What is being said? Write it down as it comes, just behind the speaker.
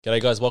G'day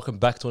guys, welcome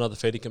back to another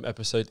Fair Income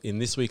episode. In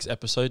this week's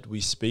episode,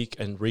 we speak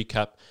and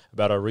recap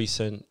about our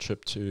recent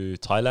trip to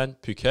Thailand,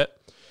 Phuket,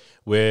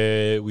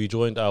 where we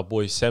joined our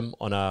boy Sem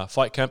on a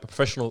fight camp, a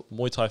professional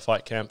Muay Thai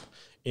fight camp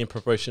in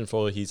preparation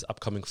for his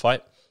upcoming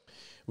fight.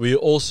 We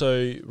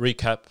also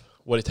recap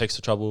what it takes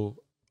to travel,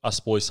 us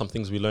boys, some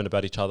things we learned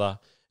about each other,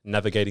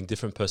 navigating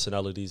different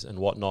personalities and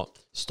whatnot,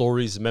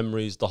 stories,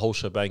 memories, the whole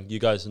shebang. You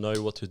guys know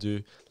what to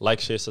do. Like,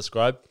 share,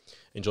 subscribe.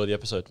 Enjoy the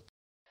episode.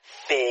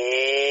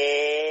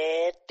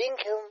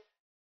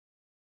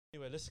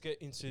 Anyway, let's get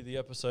into the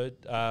episode.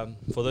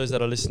 For those that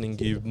are listening,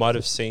 you might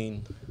have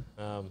seen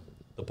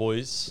the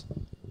boys.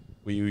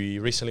 We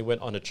recently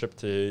went on a trip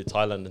to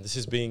Thailand, and this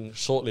is being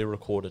shortly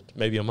recorded,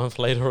 maybe a month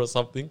later or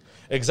something.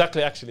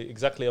 Exactly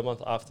a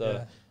month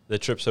after the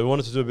trip. So we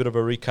wanted to do a bit of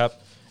a recap,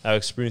 our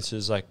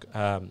experiences like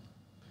going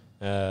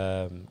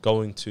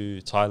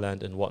to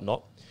Thailand and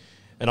whatnot.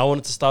 And I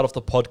wanted to start off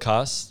the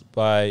podcast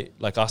by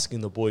like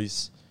asking the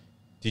boys,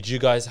 did you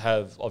guys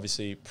have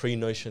obviously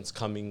pre-notions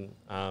coming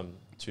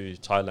to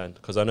Thailand?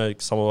 Because I know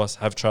some of us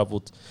have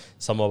traveled,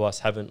 some of us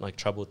haven't like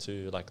traveled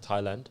to like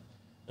Thailand.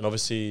 And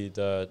obviously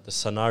the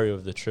scenario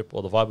of the trip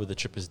or the vibe of the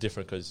trip is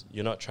different because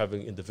you're not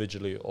traveling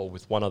individually or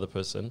with one other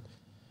person.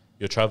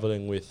 You're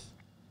traveling with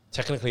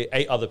technically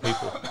 8 other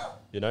people,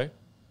 you know,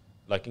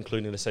 like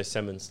including, let's say,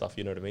 Sem and stuff,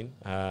 you know what I mean?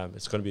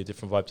 It's going to be a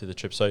different vibe to the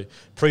trip. So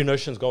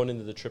pre-notions going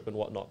into the trip and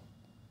whatnot.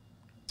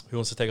 Who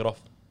wants to take it off?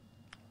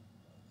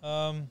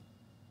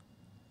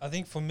 I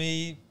think for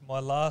me, my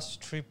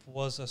last trip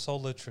was a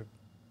solo trip.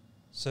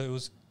 So it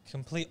was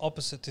complete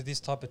opposite to this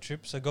type of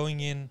trip. So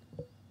going in,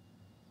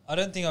 I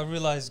don't think I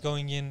realized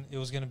going in it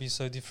was going to be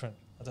so different.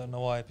 I don't know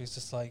why. It's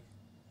just like,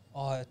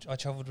 I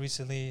traveled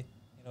recently,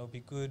 you know, it'd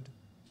be good,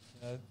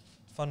 you know,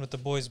 fun with the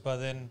boys. But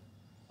then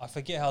I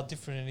forget how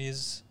different it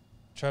is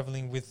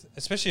traveling with,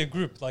 especially a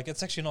group. Like,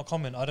 it's actually not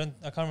common. I can't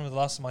remember the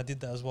last time I did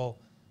that as well.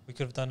 We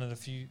could have done it a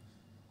few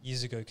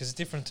years ago because it's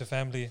different to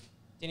family.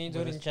 Didn't you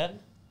do it in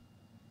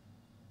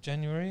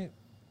January?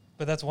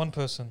 But that's one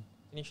person.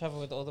 Didn't you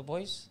travel with all the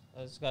boys?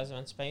 Those guys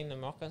around Spain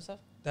and Morocco and stuff?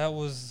 That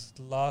was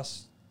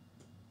last...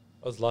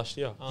 That was last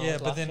year. Oh, yeah,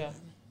 but then... year.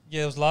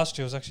 Yeah, it was last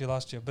year. It was actually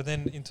last year. But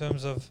then in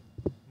terms of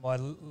my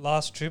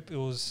last trip, it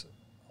was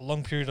a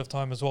long period of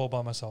time as well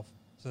by myself.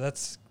 So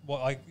that's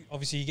what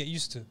obviously you get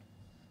used to.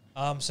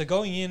 So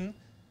going in,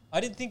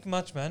 I didn't think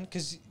much, man,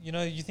 because, you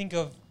know, you think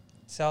of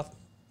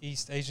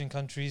Southeast Asian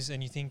countries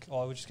and you think,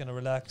 we're just going to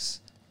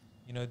relax,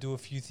 you know, do a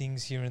few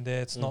things here and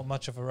there. It's not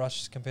much of a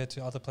rush compared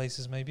to other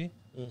places maybe.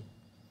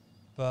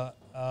 But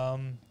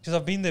because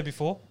I've been there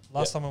before.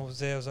 Last time I was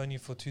there, it was only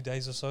for 2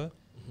 days or so.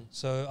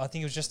 So I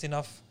think it was just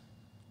enough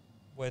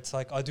where it's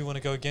like, I do want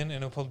to go again,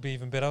 and it'll probably be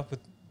even better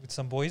with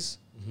some boys.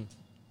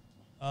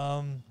 But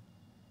I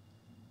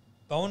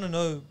want to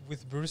know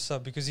with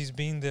Barissa, because he's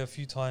been there a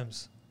few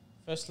times.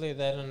 Firstly,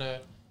 they don't know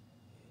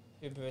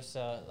who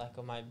Barissa like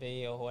or might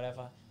be or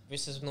whatever.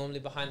 Barissa's normally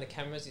behind the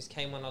cameras. He's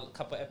came on a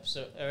couple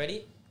episodes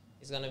already.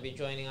 He's going to be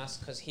joining us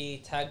because he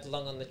tagged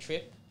along on the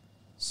trip.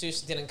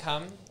 Sus didn't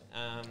come,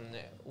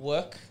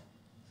 work.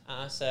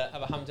 So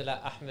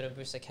alhamdulillah, Ahmed and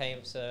Barissa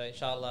came. So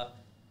inshallah,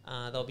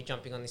 they'll be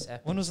jumping on this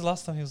app. When was the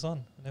last time he was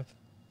on?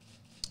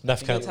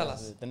 NAF camp. Tell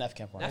us. The NAF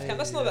camp one. NAF camp,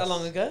 that's not that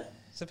long ago.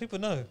 So people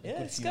know.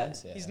 Yeah, it's good.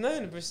 He's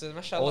known Barissa,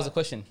 mashallah. What was the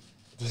question?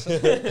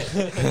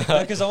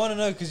 Because I want to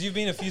know, because you've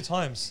been a few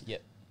times.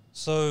 Yep.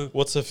 So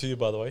What's a few,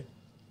 by the way?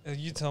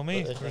 you tell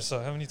me,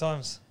 Barissa, how many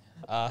times?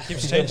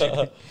 Keeps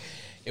changing.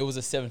 It was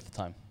the 7th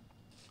time.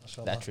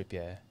 Mashallah. That trip,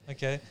 yeah.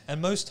 Okay.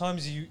 And most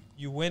times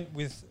you went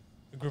with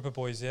a group of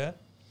boys, yeah?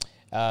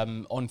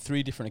 On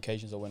 3 different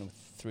occasions, I went with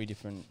 3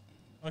 different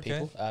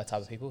people, type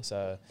of people.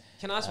 So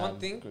can I ask one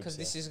thing? Because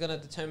this is going to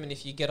determine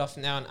if you get off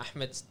now and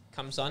Ahmed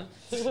comes on.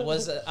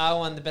 Was our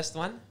one the best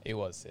one? it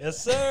was. Yeah.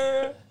 Yes,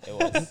 sir. It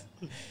was.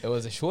 It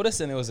was the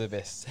shortest and it was the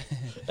best.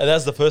 And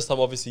that's the first time,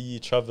 obviously, you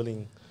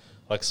traveling,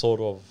 like sort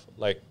of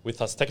like with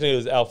us. Technically, it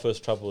was our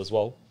first travel as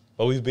well,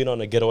 but we've been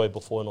on a getaway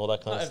before and all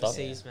that kind Not of stuff.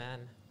 overseas, man.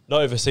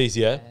 Not overseas,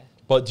 yeah.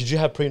 But did you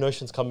have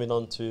pre-notions coming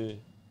to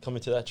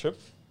that trip?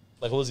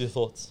 Like, what was your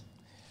thoughts?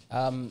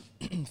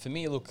 For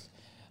me, look,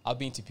 I've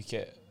been to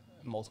Phuket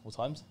multiple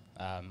times.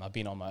 I've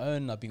been on my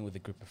own. I've been with a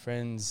group of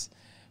friends,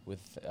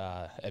 with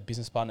a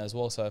business partner as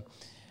well. So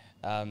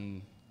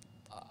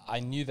I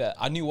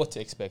knew what to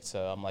expect.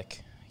 So I'm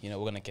like, you know,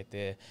 we're gonna get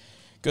there,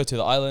 go to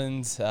the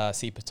islands,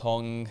 see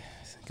Patong,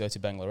 go to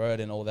Bangalore Road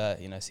and all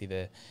that. You know, see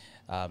the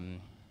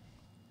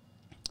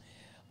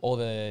all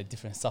the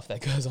different stuff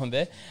that goes on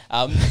there.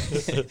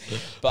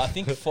 But I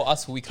think for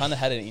us, we kind of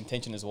had an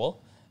intention as well.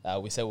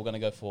 We said we're gonna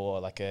go for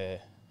like a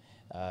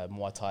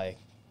Muay Thai,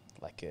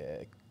 like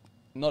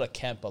not a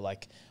camp, but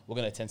like we're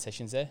going to attend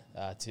sessions there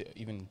to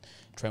even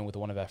train with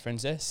one of our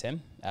friends there,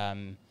 Sem.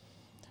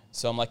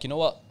 So I'm like, you know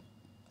what?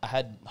 I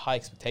had high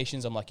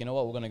expectations. I'm like, you know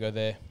what? We're going to go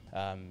there,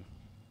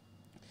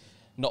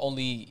 not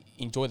only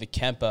enjoy the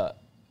camp,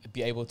 but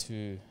be able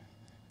to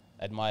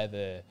admire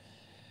the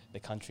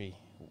country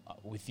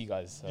with you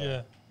guys.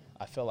 So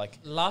I felt like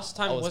last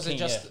time was it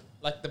just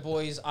like the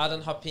boys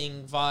island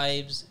hopping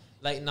vibes?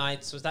 late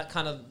nights? Was that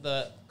kind of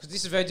because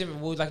this is very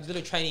different. We were like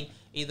literally training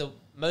either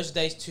most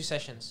days 2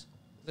 sessions.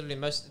 Literally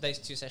most days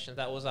 2 sessions.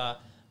 That was our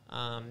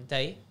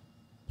day,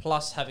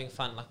 plus having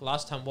fun. Like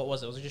last time, what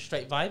was it? Was it just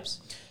straight vibes?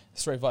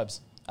 Straight vibes.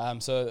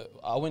 So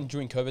I went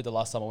during COVID the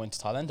last time I went to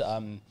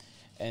Thailand.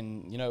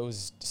 And, it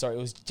was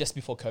just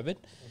before COVID.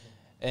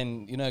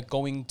 Mm-hmm. And,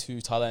 going to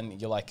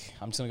Thailand, you're like,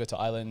 I'm just going to go to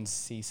islands,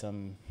 see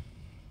some,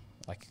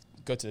 like,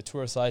 go to the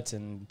tourist sites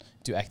and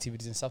do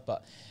activities and stuff.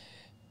 But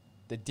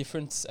the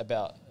different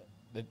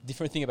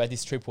thing about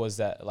this trip was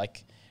that,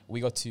 like,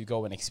 we got to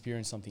go and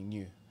experience something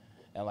new.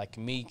 And, like,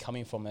 me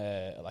coming from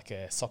a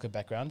soccer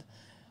background,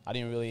 I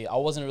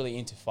wasn't really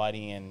into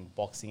fighting and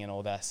boxing and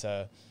all that.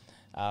 So,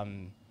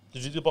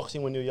 did you do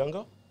boxing when you were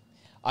younger?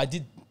 I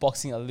did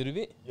boxing a little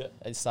bit. Yeah.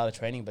 I started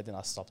training, but then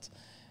I stopped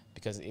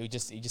because it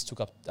just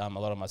took up a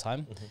lot of my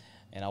time,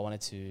 and I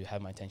wanted to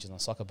have my attention on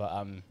soccer.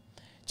 But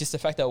just the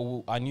fact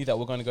that I knew that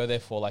we're going to go there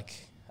for like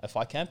a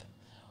fight camp,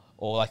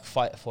 or like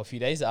fight for a few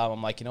days.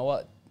 I'm like, you know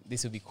what,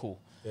 this would be cool.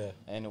 Yeah.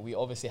 And we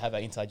obviously have our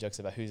inside jokes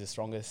about who's the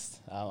strongest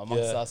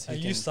amongst us.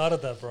 You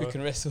started that, bro. Who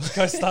can wrestle? This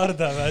guy started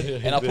that,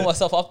 man. And I put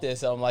myself up there,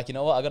 so I'm like, you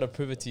know what, I got to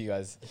prove it to you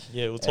guys.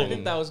 Yeah, we'll I talk.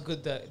 think that was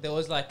good. There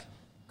was like,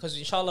 because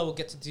inshallah we'll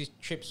get to do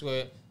trips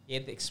where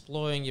you're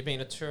exploring, you're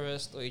being a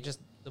tourist, or you're just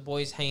the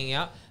boys hanging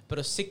out. But it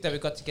was sick that we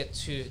got to get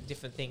to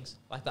different things.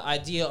 Like the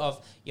idea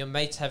of your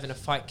mates having a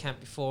fight camp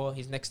before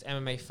his next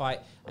MMA fight,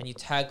 and you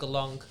tag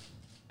along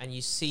and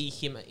you see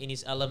him in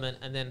his element,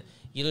 and then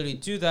you literally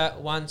do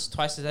that once,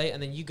 twice a day,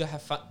 and then you go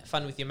have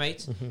fun with your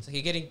mates. So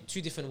you're getting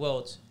 2 different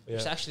worlds, which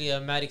is actually a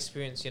mad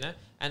experience,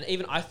 And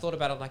even I thought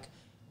about it, like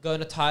going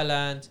to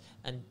Thailand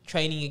and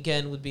training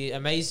again would be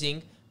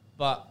amazing,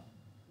 but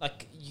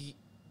like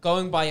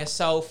going by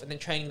yourself and then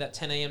training that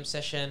 10 a.m.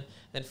 session,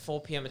 then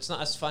 4 p.m. It's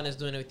not as fun as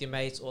doing it with your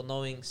mates or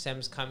knowing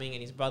Sam's coming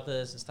and his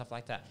brothers and stuff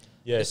like that.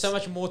 Yes. There's so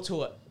much more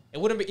to it. It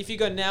wouldn't be, if you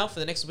go now for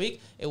the next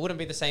week, it wouldn't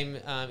be the same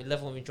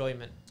level of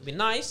enjoyment. It'd be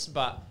nice,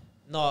 but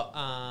not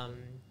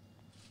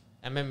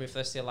a memory for the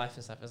rest of your life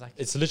and stuff.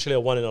 It's literally a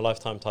one in a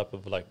lifetime type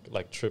of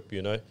like trip,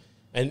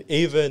 and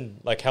even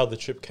like how the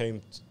trip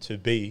came to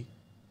be,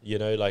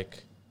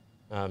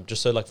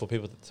 just so like for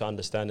people to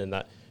understand, in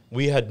that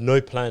we had no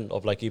plan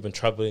of like even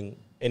traveling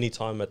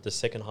anytime at the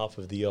second half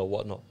of the year or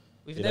whatnot.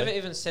 We've never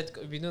even said,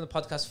 we've been doing the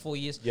podcast 4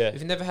 years. Yeah.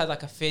 We've never had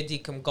like a fair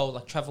decom goal,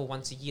 like travel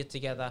once a year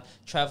together,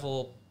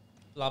 travel,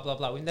 blah, blah,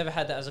 blah. We've never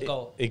had that as a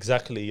goal.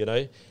 Exactly,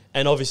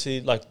 And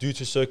obviously, like due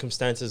to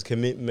circumstances,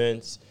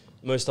 commitments,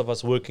 most of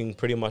us working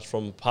pretty much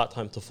from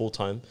part-time to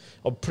full-time.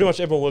 Pretty much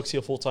everyone works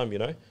here full-time,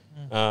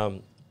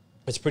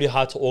 It's pretty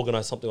hard to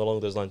organize something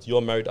along those lines.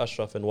 You're married,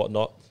 Ashraf, and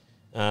whatnot.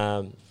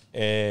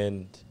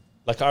 And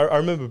like I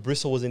remember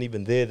Bristol wasn't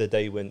even there the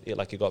day when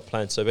it got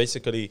planned. So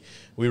basically,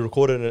 we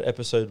recorded an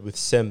episode with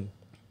Sem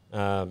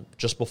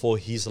just before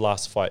his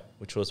last fight,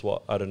 which was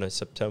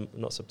August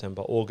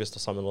or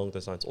something along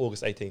those lines,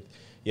 August 18th.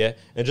 Yeah.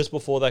 And just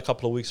before that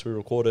couple of weeks, we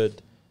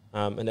recorded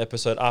an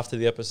episode. After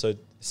the episode,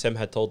 Sem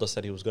had told us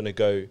that he was going to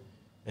go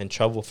and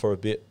travel for a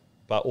bit,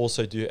 but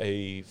also do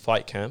a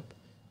fight camp,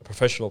 a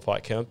professional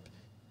fight camp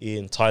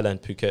in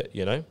Thailand, Phuket,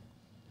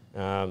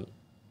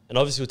 And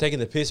obviously we're taking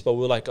the piss, but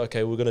we're like,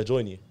 okay, we're going to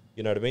join you.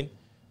 You know what I mean?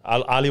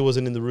 Ali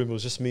wasn't in the room. It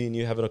was just me and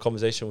you having a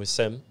conversation with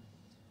Sem.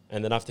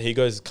 And then after he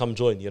goes, come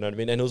join, you know what I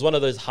mean? And it was one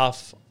of those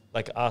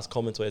half-ass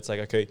comments where it's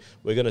like, okay,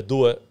 we're going to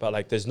do it, but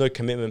like there's no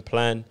commitment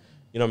plan.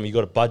 You know what I mean?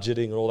 You got a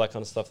budgeting and all that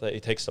kind of stuff that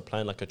it takes to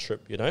plan like a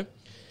trip,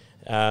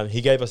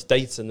 He gave us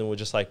dates and then we're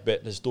just like,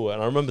 bet, let's do it.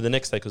 And I remember the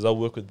next day, because I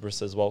work with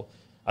Briss as well,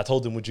 I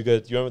told him, would you go,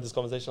 do you remember this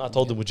conversation? I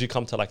told him, would you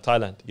come to like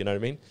Thailand? You know what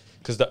I mean?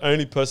 Because the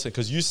only person,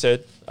 because you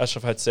said,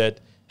 Ashraf had said,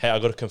 hey, I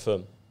got to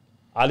confirm.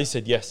 Ali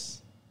said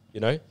yes,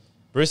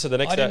 Briss said the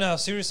next day. I didn't know how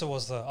serious it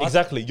was though.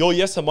 Exactly. Your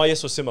yes and my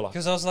yes was similar.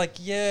 Because I was like,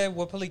 yeah,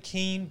 we're probably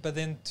keen, but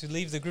then to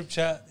leave the group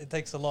chat, it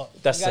takes a lot.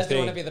 That's you guys the thing.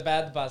 don't want to be the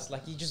bad buzz.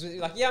 Like, you just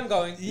like, yeah, I'm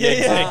going.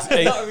 Yeah.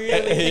 Not really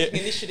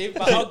taking initiative,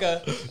 but I'll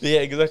go.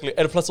 Yeah, exactly.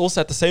 And plus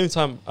also at the same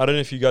time, I don't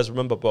know if you guys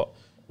remember, but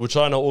we're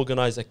trying to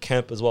organize a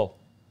camp as well.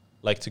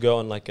 Like to go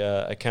on like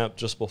a camp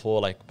just before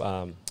like...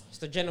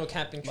 Just a general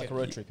camping trip. Like a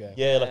road trip, yeah.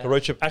 Yeah, like a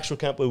road trip, actual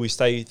camp where we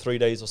stay 3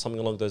 days or something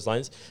along those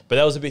lines. But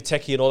that was a bit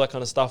techie and all that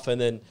kind of stuff.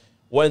 And then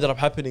what ended up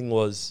happening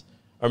was,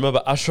 I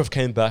remember Ashraf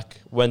came back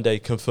one day,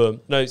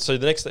 confirmed. No, so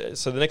the next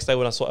day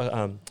when I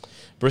saw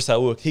Briss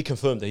at work, he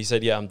confirmed it. He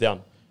said, yeah, I'm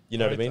down. You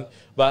know what I mean?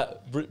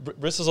 But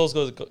Briss has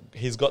also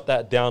he's got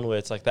that down where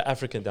it's like the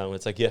African down where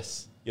it's like,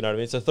 yes. You know what I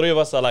mean? So 3 of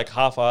us are like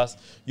half-assed.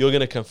 You're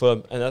going to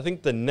confirm. And I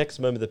think the next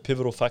moment, the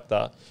pivotal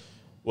factor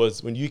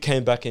was when you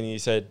came back and you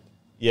said,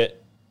 yeah,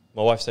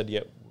 my wife said,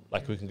 yeah,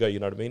 like we can go, you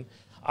know what I mean?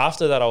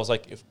 After that, I was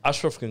like, if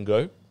Ashraf can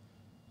go,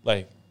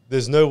 like,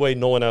 there's no way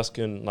no one else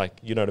can, like,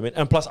 you know what I mean?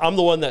 And plus, I'm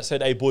the one that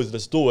said, hey, boys,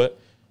 let's do it.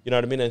 You know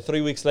what I mean? And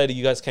 3 weeks later,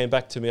 you guys came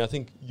back to me. I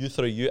think you,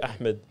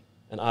 Ahmed,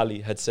 and Ali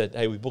had said,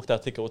 hey, we booked our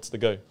ticket. What's the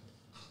go?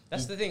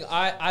 That's the thing.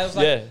 I was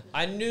like,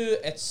 I knew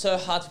it's so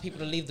hard for people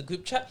to leave the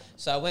group chat.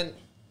 So I went,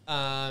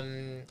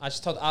 I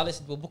just told Ali,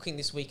 said, we're booking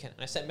this weekend.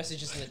 And I sent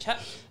messages in the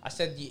chat. I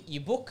said, you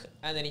book,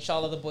 and then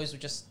inshallah the boys will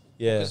just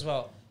book as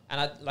well.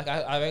 And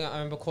I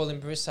remember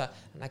calling Barissa,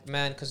 and like,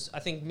 man, because I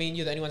think me and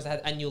you are the only ones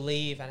that had annual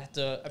leave and had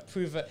to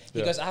approve it.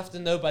 He goes, I have to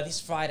know by this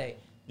Friday.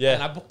 Yeah.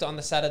 And I booked it on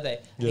the Saturday.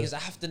 And Yeah. he goes, I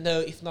have to know,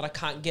 if not, I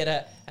can't get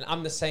it. And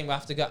I'm the same. I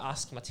have to go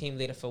ask my team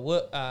leader for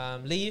work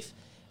leave.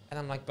 And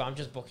I'm like, but I'm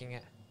just booking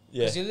it.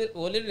 Yeah. Because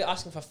we're literally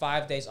asking for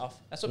 5 days off.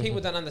 That's what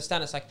people don't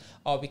understand. It's like,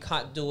 oh, we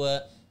can't do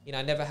it. You know,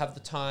 I never have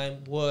the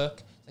time,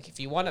 work. Like, if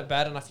you want it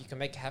bad enough, you can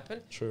make it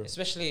happen. True.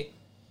 Especially,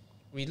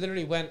 we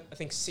literally went, I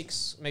think,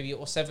 6 maybe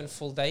or 7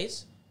 full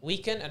days,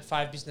 weekend, and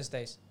 5 business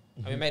days.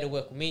 And we made it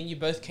work. Me and you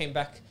both came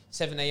back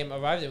 7 a.m.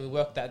 arrived, and we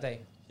worked that day.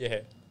 Yeah.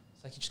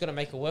 It's like, you just got to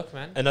make it work,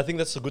 man. And I think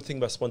that's a good thing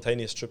about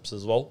spontaneous trips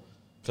as well,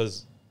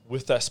 because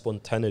with that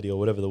spontaneity or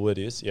whatever the word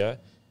is, yeah,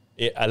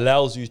 it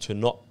allows you to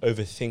not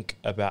overthink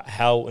about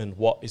how and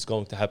what is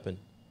going to happen.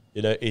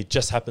 You know, it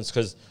just happens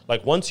because,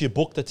 like, once you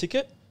book the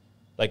ticket,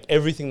 like,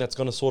 everything that's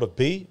going to sort of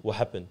be will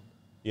happen.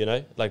 You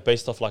know, like,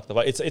 based off like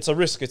it's a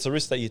risk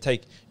that you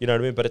take. You know what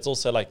I mean? But it's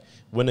also like,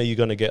 when are you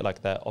going to get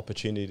like that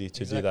opportunity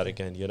to do that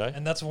again? You know?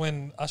 And that's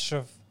when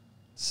Ashraf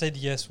said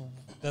yes.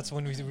 That's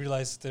when we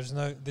realized there's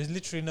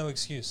literally no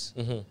excuse.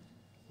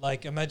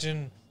 Like,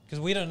 imagine, because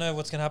we don't know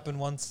what's gonna happen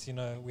once, you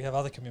know, we have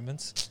other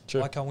commitments.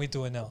 True. Why can't we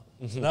do it now?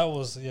 So that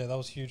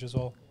was huge as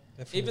well.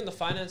 Definitely. Even the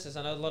finances,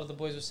 I know a lot of the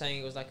boys were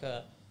saying it was like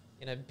a,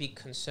 you know, big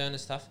concern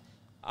and stuff.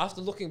 After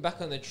looking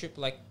back on the trip,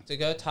 like, to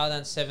go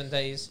Thailand 7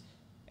 days,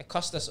 it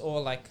cost us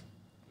all like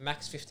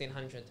max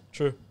 1,500.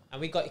 True.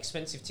 And we got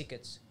expensive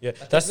tickets. Yeah,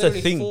 Like, that's the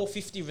thing.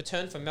 $450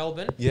 return from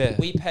Melbourne. Yeah.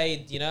 We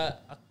paid, you know,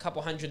 a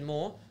couple hundred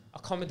more.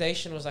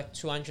 Accommodation was like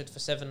 200 for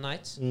 7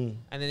 nights. And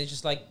then it's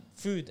just like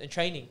food and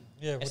training.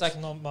 Yeah, It's which like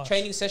is not much.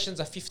 training sessions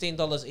are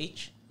 $15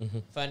 each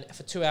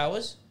for 2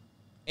 hours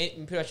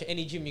in pretty much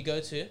any gym you go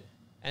to.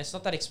 And it's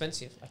not that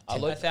expensive.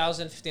 Like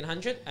 1,000,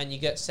 1,500, and you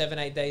get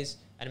 7-8 days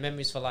and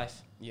memories for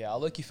life. Yeah, I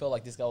low-key felt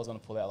like this guy was going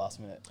to pull out last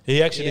minute.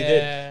 He actually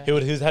Yeah.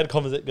 did. He's had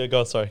conversation.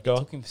 Go on, sorry. Go It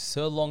on. took him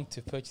so long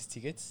to purchase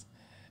tickets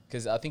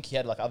because I think he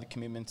had like other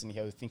commitments and he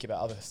had to think about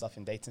other stuff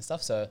and dates and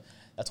stuff. So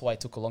that's why it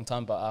took a long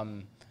time. But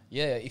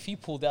yeah, if he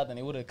pulled out, then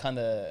it would have kind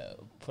of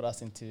put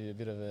us into a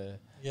bit of a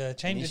It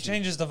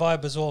changes the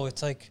vibe as well.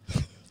 It's like,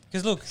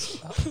 because look,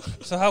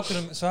 so how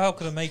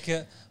could I make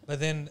it? But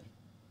then,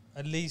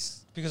 at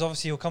least, because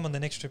obviously he'll come on the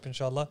next trip,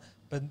 inshallah.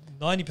 But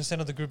 90%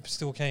 of the group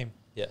still came.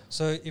 Yeah.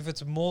 So if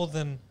it's more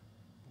than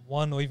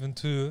 1 or even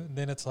 2,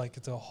 then it's like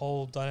it's a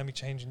whole dynamic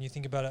change, and you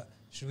think about it.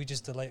 Should we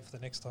just delay it for the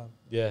next time?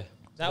 Yeah.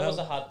 That was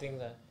a hard thing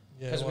though.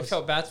 Yeah, Because we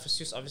felt bad for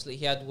Sus. Obviously,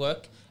 he had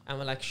work, and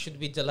we're like, should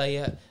we delay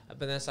it? But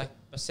then it's like,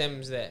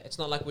 Basem's there. It's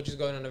not like we're just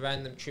going on a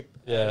random trip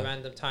at a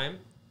random time.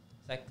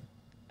 It's like,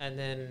 and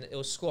then it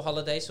was school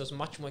holidays, so it was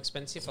much more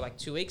expensive for like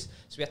 2 weeks.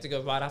 So we had to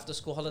go right after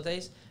school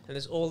holidays, and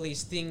there's all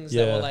these things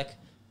that were like,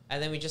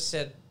 and then we just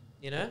said,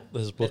 you know,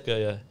 Let's book it.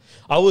 Yeah.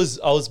 I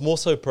was more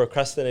so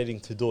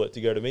procrastinating to do it. Do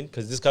you get what I mean?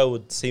 Because this guy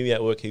would see me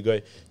at work. He'd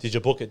go, "Did you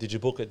book it? Did you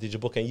book it? Did you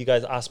book it?" And you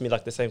guys asked me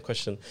like the same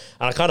question,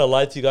 and I kind of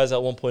lied to you guys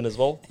at one point as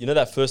well. You know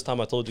that first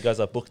time I told you guys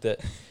I booked it,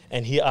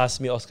 and he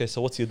asked me, "Okay,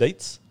 so what's your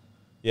dates?"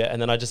 Yeah,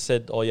 and then I just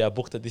said, "Oh yeah, I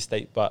booked it this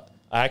date," but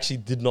I actually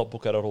did not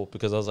book it at all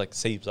because I was like,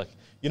 "Seems like,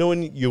 you know,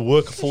 when you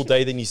work a full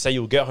day, then you say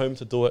you'll get home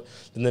to do it,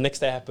 then the next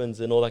day happens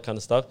and all that kind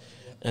of stuff."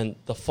 And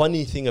the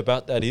funny thing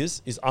about that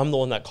is I'm the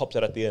one that copped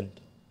it at the end.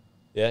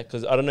 Yeah,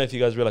 because I don't know if you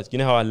guys realize, you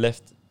know how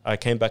I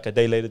came back a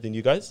day later than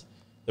you guys?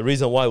 The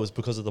reason why was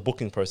because of the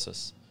booking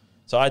process.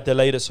 So I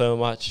delayed it so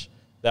much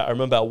that I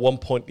remember at one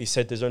point he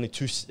said there's only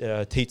 2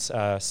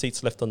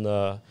 seats left on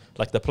the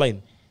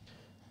plane.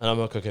 And I'm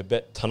like, okay,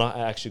 bet tonight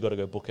I actually got to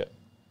go book it.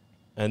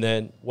 And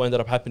then what ended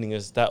up happening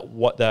is that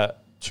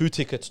 2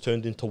 tickets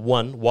turned into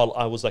 1 while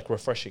I was like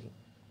refreshing.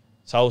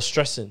 So I was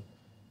stressing.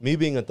 Me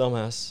being a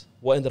dumbass,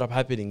 what ended up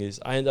happening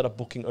is I ended up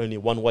booking only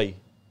one way.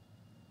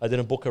 I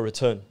didn't book a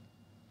return.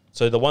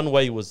 So the one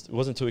way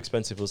wasn't too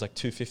expensive. It was like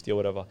 $250 or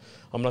whatever.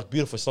 I'm like,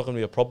 beautiful. It's not going to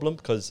be a problem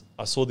because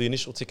I saw the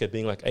initial ticket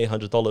being like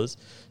 $800.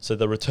 So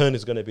the return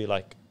is going to be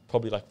like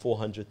probably like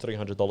 $400,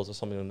 $300 or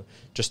something,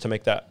 just to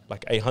make that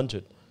like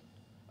 $800.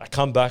 I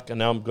come back and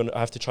now I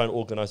have to try and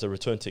organize a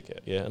return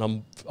ticket. Yeah,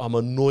 and I'm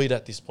annoyed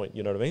at this point.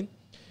 You know what I mean?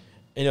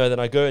 Anyway, then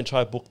I go and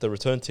try to book the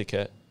return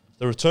ticket.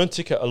 The return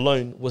ticket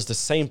alone was the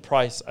same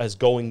price as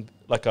going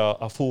like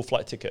a full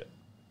flight ticket,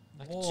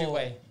 like a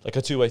 2-way. like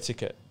a 2-way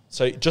ticket.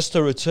 So just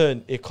to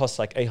return, it costs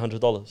like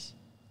 $800.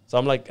 So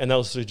I'm like, and that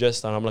was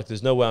suggest, and I'm like,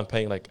 there's no way I'm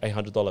paying like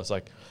 $800.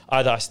 Like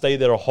either I stay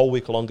there a whole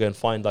week longer and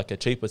find like a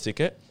cheaper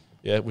ticket,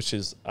 yeah, which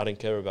is I don't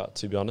care about,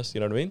 to be honest.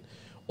 You know what I mean?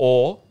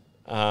 Or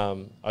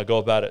I go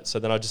about it. So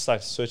then I just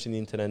started searching the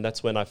internet, and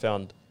that's when I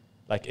found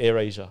like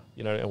AirAsia,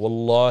 you know, and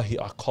wallahi,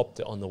 I copped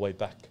it on the way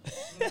back.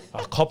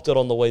 I copped it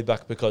on the way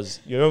back because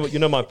you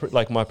know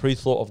my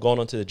pre-thought of going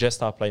onto the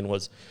Jetstar plane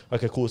was,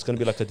 okay, cool, it's going to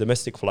be like a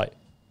domestic flight.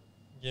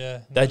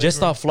 Yeah. That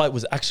Jetstar flight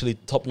was actually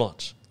top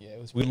notch. Yeah,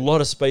 it was With a lot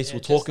of space. Yeah,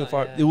 We're talking Jetstar,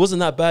 for yeah. it wasn't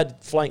that bad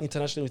flying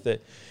internationally with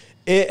it.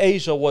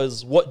 AirAsia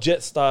was what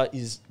Jetstar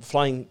is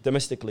flying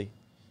domestically.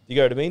 You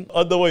get what I mean?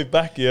 On the way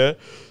back, yeah,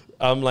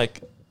 I'm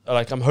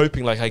I'm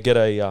hoping like I get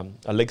a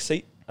leg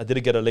seat. I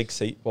didn't get a leg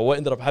seat, but what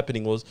ended up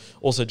happening was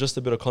also just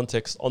a bit of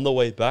context. On the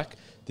way back,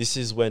 this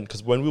is when,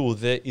 because when we were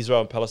there,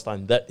 Israel and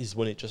Palestine, that is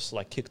when it just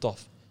like kicked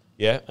off.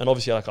 Yeah. And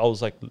obviously like I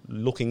was like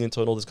looking into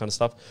it and all this kind of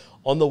stuff.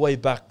 On the way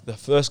back, the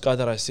first guy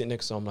that I sit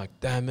next to, I'm like,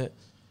 damn it.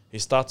 He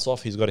starts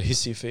off, he's got a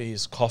hissy fit,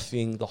 he's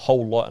coughing, the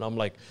whole lot. And I'm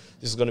like,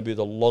 this is going to be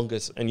the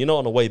longest. And you know,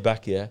 on the way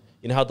back, yeah,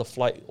 you know how the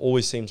flight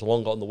always seems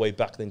longer on the way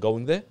back than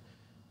going there?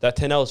 That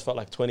 10 hours felt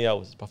like 20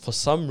 hours. But for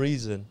some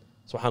reason,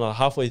 subhanAllah,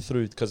 halfway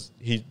through, because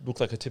he looked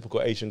like a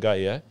typical Asian guy,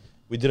 yeah?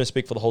 We didn't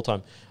speak for the whole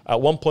time.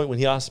 At one point when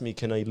he asked me,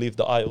 can I leave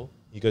the aisle?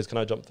 He goes, can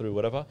I jump through,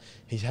 whatever?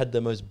 He had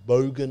the most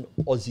bogan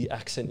Aussie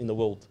accent in the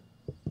world.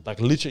 Like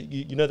literally,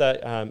 you know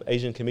that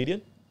Asian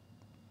comedian?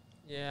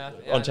 Yeah.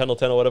 On Channel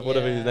 10 or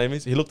whatever his name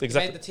is. He looked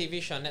exactly... He made the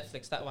TV show on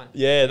Netflix, that one.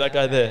 Yeah, that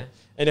guy there.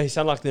 And he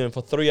sounded like them.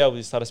 For 3 hours,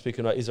 he started speaking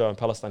about Israel and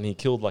Palestine. He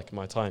killed like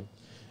my time,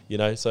 you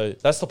know? So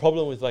that's the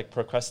problem with like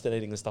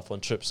procrastinating and stuff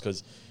on trips,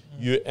 because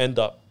you end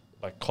up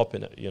like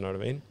copping it, you know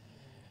what I mean?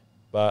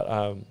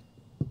 But...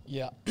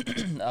 Yeah,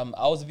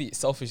 I was a bit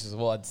selfish as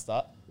well at the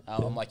start.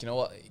 I'm like, you know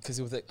what? Because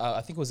it was,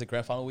 I think it was the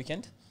grand final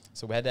weekend,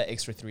 so we had that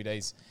extra 3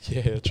 days.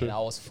 Yeah, true. And I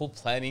was full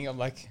planning. I'm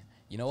like,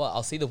 you know what?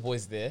 I'll see the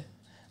boys there.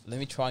 Let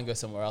me try and go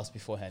somewhere else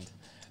beforehand.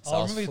 So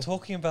I remember you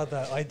talking about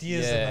that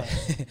ideas. Yeah.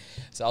 And that.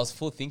 So I was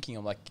full thinking.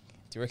 I'm like,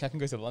 do you reckon I can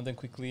go to London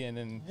quickly and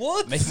then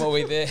What? make my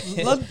way there?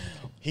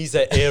 He's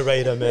an air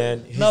raider,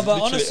 man. He's No, but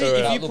literally honestly,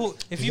 air raider.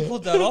 if you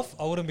pulled that off,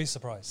 I wouldn't be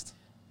surprised.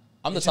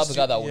 I'm the It's type just of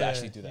guy that you- would yeah,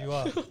 actually do that. You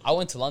are. I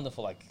went to London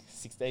for like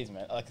 6 days,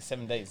 man, like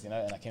 7 days, you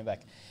know, and I came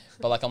back.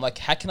 But like, I'm like,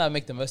 how can I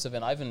make the most of it?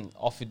 And I even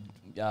offered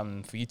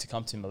for you to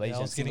come to Malaysia Yeah, I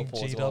and was getting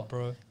Singapore as G'd well. up,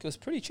 bro. It was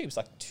pretty cheap. It's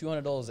like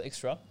 $200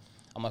 extra.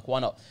 I'm like,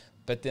 why not?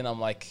 But then I'm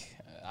like,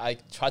 I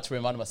tried to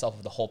remind myself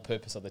of the whole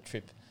purpose of the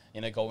trip,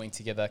 you know, going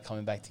together,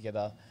 coming back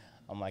together.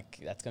 I'm like,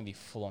 that's going to be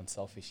full on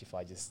selfish if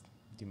I just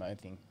do my own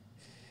thing.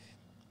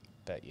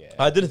 But yeah.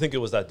 I didn't think it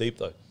was that deep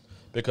though,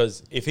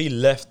 because if he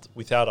left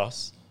without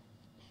us,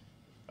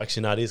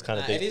 actually, no, it is kind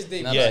of deep. It is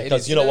deep. No, Yeah, it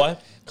because is. you know why?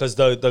 Because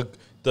the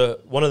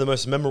one of the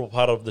most memorable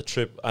part of the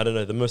trip, I don't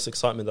know, the most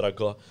excitement that I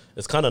got,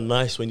 it's kind of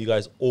nice when you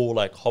guys all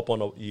like hop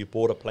on, you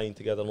board a plane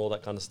together and all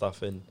that kind of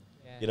stuff, and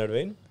you know what I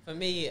mean? For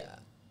me,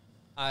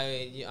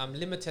 I'm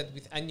limited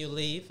with annual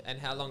leave and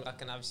how long I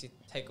can obviously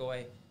take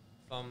away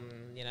from,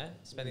 you know,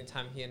 spending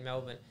time here in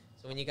Melbourne.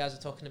 So when you guys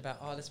are talking about,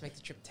 oh, let's make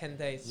the trip 10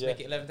 days, let's make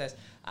it 11 days,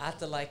 I had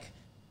to like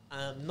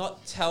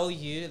not tell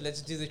you,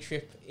 let's do the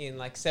trip in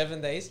like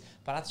 7 days,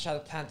 but I had to try to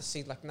plan to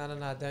see like,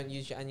 no, don't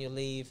use your annual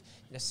leave.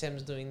 You know,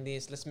 Sem's doing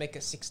this. Let's make a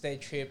 6-day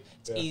trip.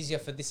 It's easier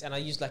for this. And I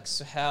used like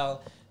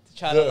Suhail to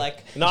try to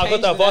like. No, I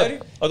got that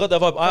vibe. I got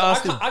that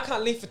vibe. I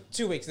can't leave for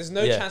 2 weeks. There's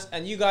no Yeah. chance.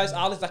 And you guys,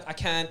 Ali's like, I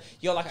can.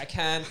 You're like, I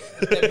can.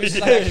 Then Rich is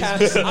like, I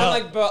can. I'm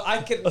like, bro,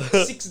 I can.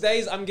 6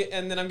 days, and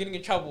then I'm getting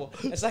in trouble.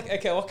 It's like,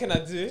 okay, what can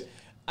I do?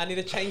 I need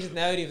to change the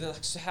narrative. They're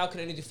like, so how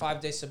can I only do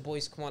 5 days? So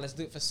boys, come on, let's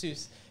do it for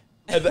Seuss.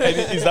 and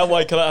is that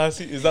why? Can I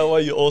ask you? Is that why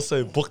you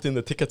also booked in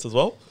the tickets as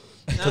well?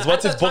 Because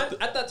once it's booked,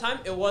 at that time,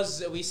 it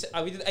was we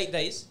did 8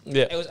 days.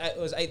 Yeah. It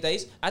was 8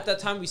 days. At that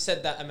time, we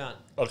said that amount.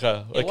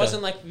 okay. It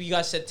wasn't like you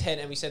guys said 10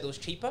 and we said it was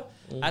cheaper.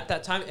 At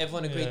that time,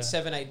 everyone agreed Yeah.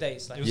 7-8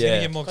 days. Like, It was Yeah.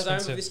 going to get more because I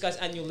remember expensive. this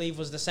guy's annual leave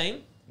was the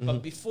same.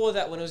 But before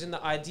that, when it was in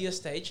the idea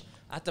stage,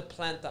 I had to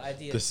plant the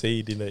idea. the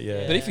seed in it.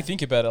 Yeah. But if you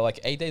think about it, like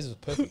 8 days was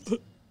perfect.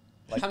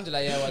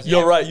 Alhamdulillah, yeah, it was.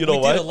 You're right. You know we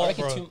did why? a I lot,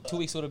 reckon bro. 2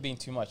 weeks would have been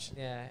too much.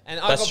 Yeah, and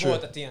I That's got true.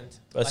 bored at the end.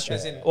 That's like, true.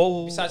 as in,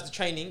 Oh. besides the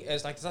training, it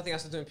was like there's nothing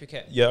else to do in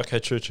Phuket. Yeah. Okay.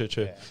 True.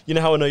 Yeah. You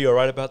know how I know you're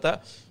right about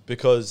that?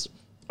 Because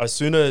as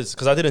soon as,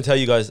 because I didn't tell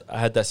you guys I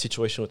had that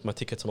situation with my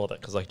tickets and all that,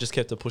 because I just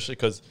kept to push it,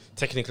 because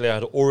technically I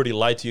had already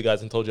lied to you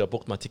guys and told you I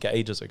booked my ticket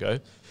ages ago.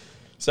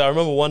 So I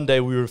remember one day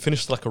we were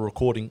finished like a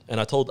recording,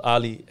 and I told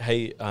Ali,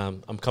 hey,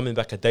 I'm coming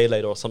back a day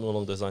later or something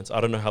along those lines.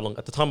 I don't know how long.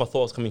 At the time I thought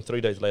I was coming 3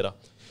 days later.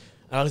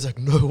 And I was like,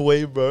 no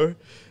way, bro.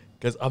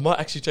 Because I might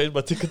actually change my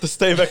ticket to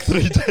stay back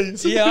 3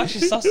 days. Yeah, I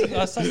actually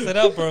sussed it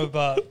out, bro,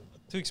 but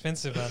too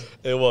expensive, man.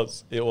 It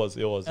was.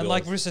 And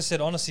like Rissa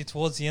said, honestly,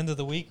 towards the end of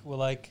the week, we're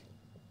like,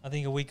 I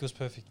think a week was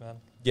perfect, man.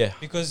 Yeah.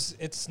 Because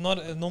it's not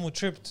a normal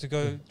trip to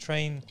go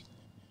train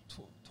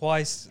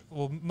twice,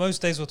 well,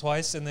 most days were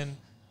twice, and then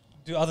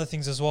do other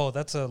things as well.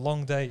 That's a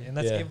long day, and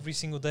that's Yeah. every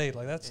single day.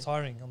 Like, that's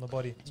tiring on the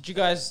body. Did you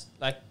guys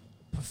like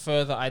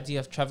prefer the idea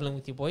of traveling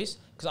with your boys?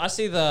 Because I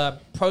see the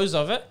pros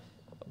of it,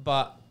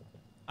 but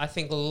I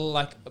think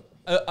like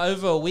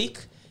over a week,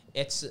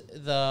 it's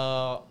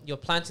you're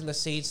planting the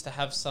seeds to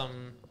have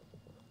some,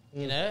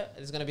 you know,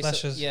 there's gonna be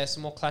Clashes.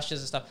 some more clashes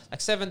and stuff.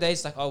 Like 7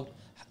 days, like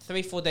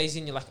 3-4 days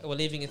in, you're like, we're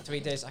leaving in 3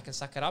 days, I can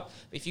suck it up.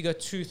 But if you go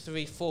 2,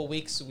 3, 4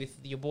 weeks with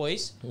your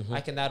boys,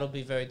 that'll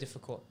be very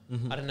difficult.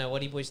 I don't know. What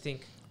do you boys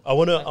think? I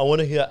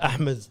wanna hear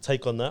Ahmed's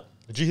take on that.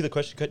 Did you hear the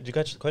question? Did you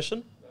catch the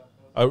question?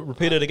 I'll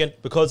repeat it again,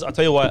 because I'll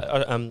tell you why,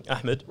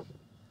 Ahmed.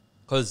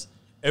 Because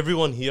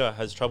everyone here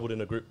has travelled in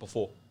a group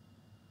before.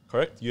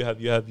 Correct? You have.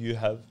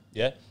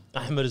 Yeah.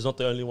 Ahmed is not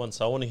the only one,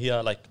 so I want to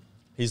hear like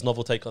his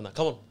novel take on that.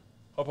 Come on,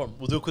 hop on.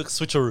 We'll do a quick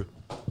switcheroo.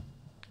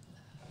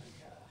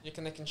 You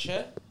can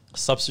share.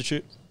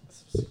 Substitute.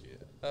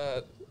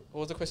 What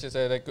was the question?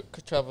 So they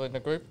could travel in a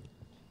group?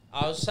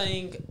 I was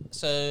saying,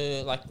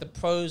 so like the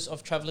pros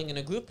of traveling in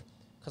a group,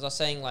 because I was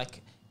saying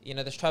like you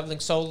know, there's traveling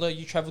solo.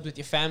 You traveled with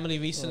your family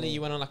recently.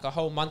 You went on like a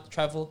whole month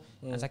travel.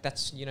 And it's like,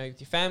 that's, you know, with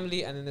your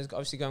family. And then there's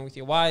obviously going with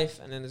your wife.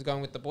 And then there's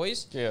going with the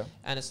boys. Yeah.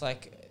 And it's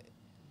like,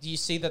 do you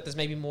see that there's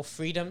maybe more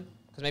freedom?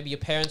 Because maybe your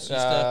parents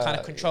used to kind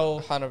of control.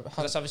 100,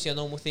 That's obviously a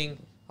normal thing.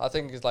 I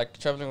think it's like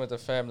traveling with the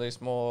family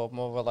is more of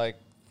a like,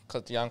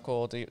 because the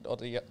uncle or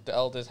the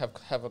elders have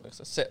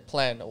a set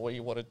plan of what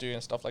you want to do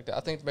and stuff like that. I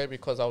think maybe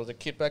because I was a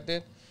kid back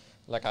then,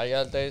 like our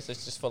young days,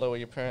 it's just follow what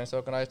your parents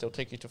organize. They'll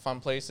take you to fun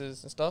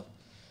places and stuff.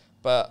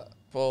 But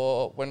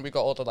for when we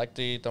got older, like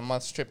the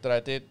month's trip that I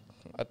did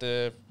at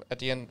the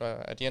end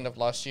of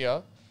last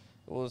year,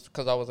 it was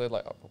because I was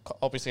like,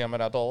 obviously I'm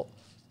an adult.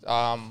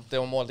 They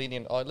were more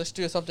lenient. Oh, let's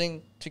do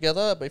something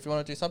together. But if you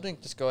want to do something,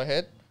 just go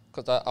ahead.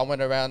 Because I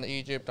went around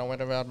Egypt, I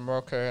went around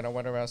Morocco, and I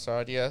went around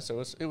Saudi Arabia.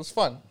 So it was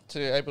fun to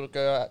able to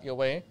go out your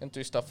way and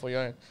do stuff for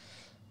your own.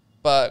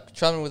 But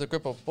traveling with a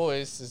group of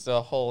boys is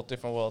a whole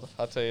different world.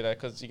 I'll tell you that,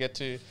 because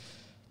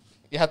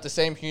you have the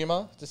same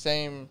humor, the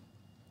same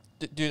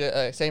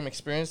same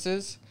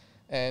experiences,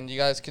 and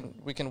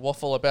we can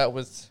waffle about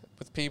with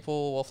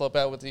people, waffle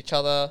about with each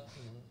other,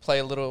 play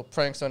a little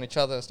pranks on each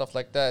other and stuff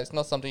like that. It's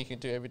not something you can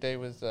do every day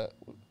with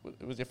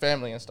your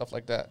family and stuff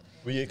like that.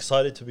 Were you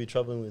excited to be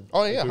traveling with?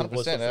 Oh yeah,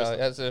 100%.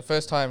 As the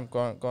first time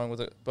going with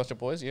a bunch of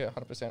boys, yeah,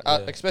 100%. Yeah.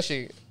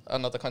 Especially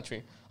another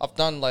country. I've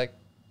done like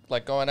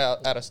going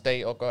out of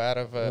state or go out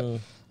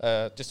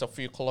of just a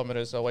few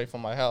kilometers away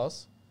from my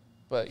house.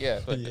 But yeah,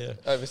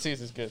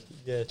 overseas is good.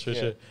 Yeah,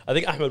 true. I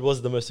think Ahmed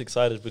was the most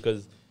excited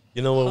because,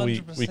 you know, when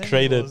we 100%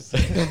 created, was.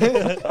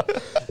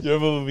 you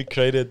remember when we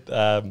created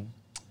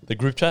the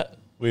group chat?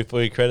 We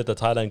created the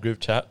Thailand group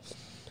chat,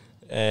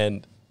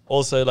 and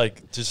also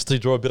like just to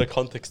draw a bit of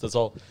context as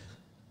well.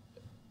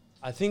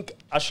 I think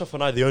Ashraf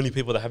and I are the only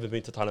people that haven't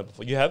been to Thailand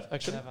before. You have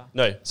actually? Never.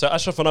 No. So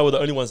Ashraf and I were the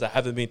only ones that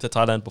haven't been to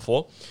Thailand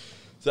before.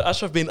 So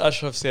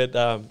Ashraf said,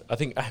 I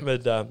think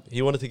Ahmed,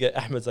 he wanted to get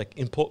Ahmed's like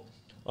input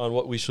on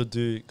what we should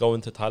do going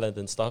to Thailand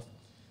and stuff.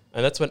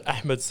 And that's when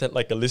Ahmed sent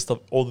like a list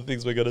of all the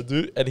things we're going to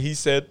do. And he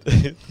said,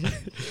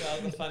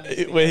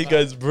 where he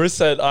goes,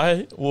 Marissa and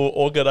I will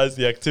organize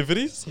the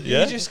activities.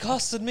 Yeah. He just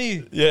casted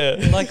me. Yeah.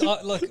 Like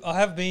I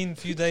have been a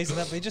few days in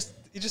that, but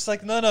he just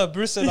like, no,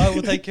 Bruce and I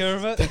will take care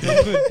of it. It's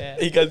all good. Yeah.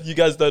 He goes, you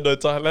guys don't know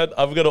Thailand.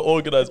 I'm going to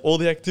organize all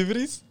the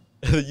activities.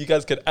 And then you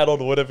guys can add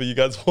on whatever you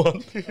guys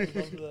want. You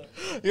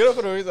know,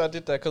 for the reason I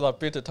did that, because I've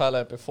been to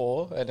Thailand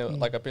before, and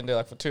like I've been there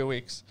like for 2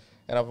 weeks,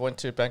 and I went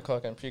to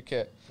Bangkok and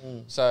Phuket.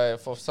 So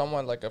for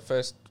someone like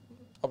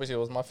obviously it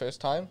was my first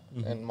time,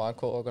 and my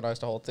uncle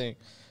organized the whole thing.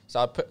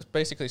 So I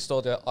basically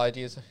stole the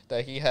ideas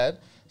that he had.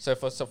 So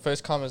for some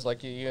first comers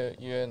like you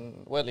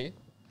and Welly,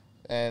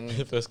 and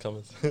First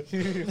comers.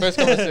 first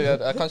comers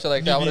to a country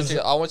like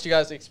that, I want you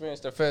guys to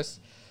experience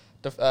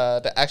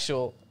the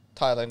actual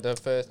Thailand,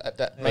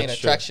 that main That's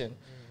true. attraction.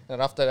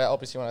 And after that,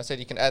 obviously, when I said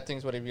you can add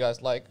things whatever you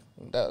guys like,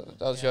 that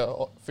was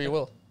your free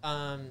will.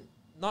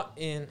 Not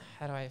in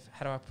how do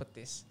I put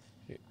this?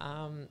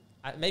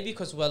 Maybe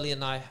because Welly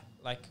and I,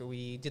 like,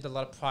 we did a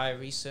lot of prior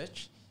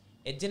research.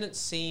 It didn't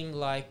seem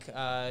like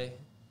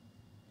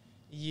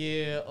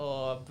you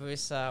or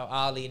Brissa or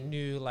Ali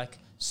knew like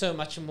so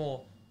much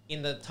more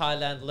in the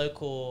Thailand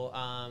local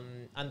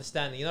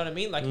understanding. You know what I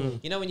mean? Like,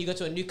 you know, when you go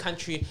to a new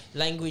country,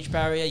 language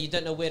barrier, you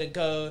don't know where to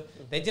go.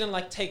 They didn't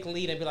like take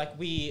lead and be like,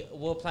 we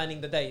were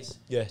planning the days.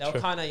 Yeah, they were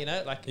kind of, you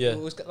know, like, it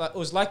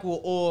was like we were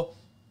all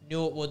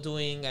knew what we were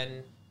doing,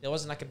 and there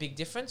wasn't like a big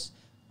difference.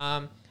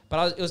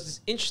 But it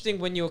was interesting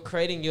when you were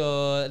creating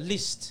your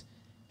list,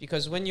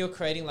 because when you were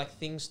creating like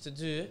things to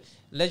do,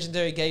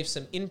 Legendary gave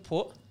some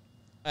input,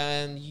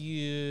 and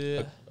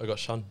I got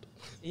shunned.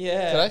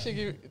 Yeah. Did I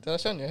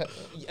show you?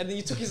 And then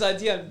you took his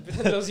idea and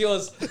pretended it was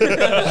yours.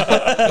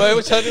 Wait,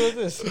 which idea was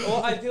this?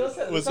 What idea was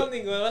that? Was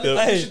something where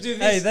Yeah. we should do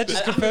this. Hey, that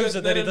just And confirms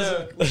Ahmed that he goes,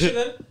 doesn't. We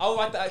shouldn't. I'll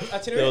write the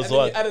itinerary, There and was then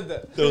one. you added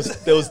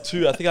that. There was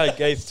two. I think I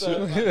gave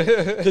two.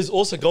 Because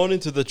also going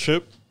into the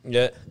trip,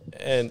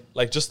 and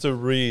like just to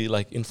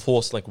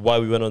enforce like why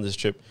we went on this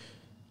trip.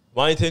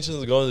 My intentions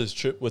of going on this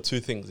trip were two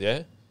things,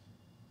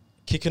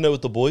 kicking it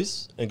with the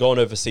boys and going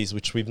overseas,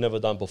 which we've never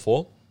done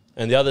before.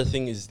 And the other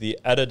thing is the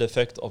added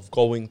effect of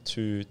going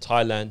to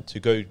Thailand to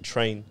go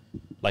train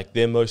like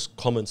their most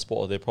common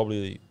sport, or their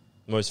probably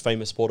most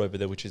famous sport over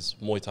there, which is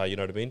Muay Thai, you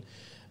know what I mean?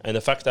 And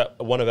the fact that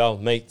one of our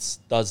mates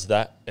does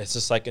that, it's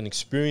just like an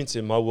experience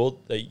in my world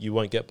that you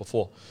won't get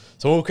before.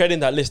 So when we were creating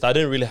that list, I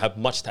didn't really have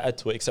much to add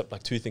to it except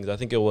like two things. I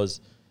think it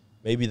was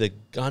maybe the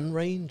gun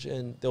range,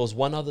 and there was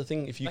one other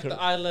thing. If you Like can, the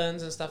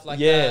islands and stuff like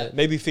that. yeah,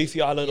 maybe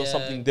Fifi Island or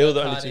something. They were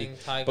the only two.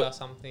 Tiger, But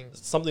something.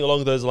 something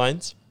along those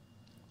lines.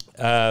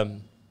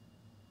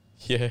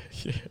 Yeah.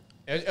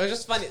 It was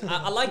just funny.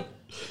 I like.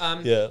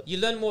 You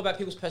learn more about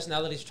people's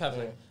personalities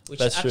traveling, which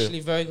That's is true. actually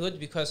very good,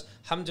 because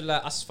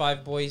alhamdulillah, us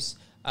 5 boys,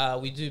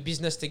 we do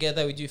business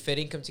together, we do fair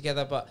income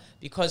together, but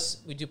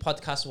because we do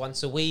podcasts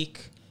once a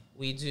week,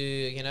 We do,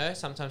 you know,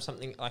 sometimes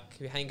something like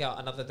we hang out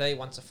another day,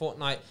 once a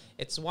fortnight.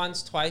 It's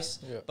once, twice.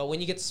 Yeah. But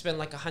when you get to spend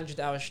like 100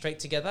 hours straight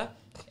together,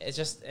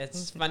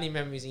 it's funny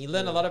memories. And you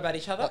learn a lot about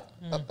each other.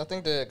 I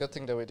think the good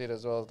thing that we did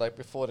as well, like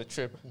before the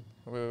trip,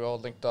 we were all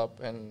linked up,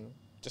 and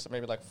just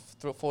maybe like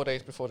 4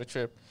 days before the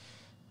trip,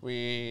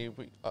 we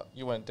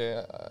you weren't there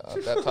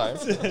at that time.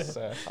 That's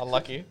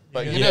unlucky,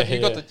 but you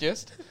got the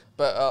gist.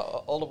 But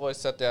all the boys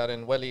sat down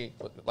and Welly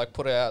like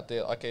put it out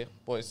there. Okay,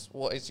 boys,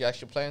 what is your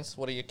actual plans?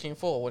 What are you keen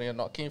for? Or what are you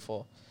not keen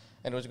for?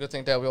 And it was a good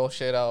thing that we all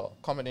shared our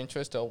common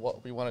interest of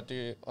what we want to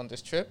do on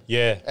this trip.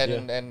 Yeah.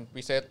 And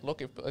we said,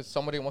 look, if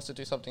somebody wants to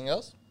do something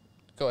else,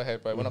 go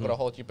ahead, bro. We're not gonna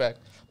hold you back.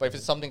 But if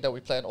it's something that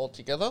we plan all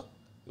together,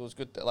 it was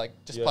good to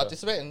just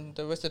participate, and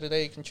the rest of the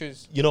day you can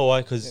choose. You know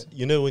why? Because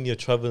you know when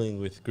you're traveling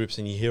with groups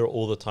and you hear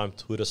all the time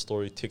Twitter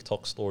story,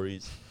 TikTok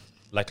stories,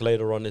 like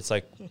later on, it's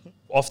like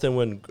often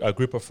when a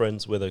group of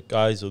friends, whether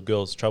guys or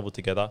girls, travel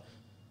together,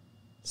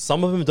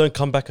 some of them don't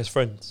come back as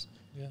friends.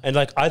 Yeah. And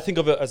like I think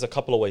of it as a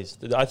couple of ways.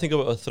 I think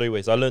of it as 3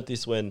 ways. I learned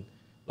this when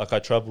like I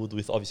traveled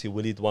with obviously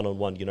Willie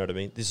one-on-one, you know what I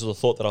mean? This is a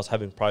thought that I was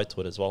having prior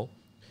to it as well.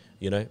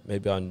 You know,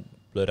 maybe I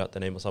blurred out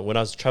the name or something. When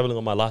I was traveling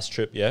on my last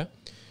trip,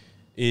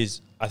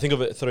 is I think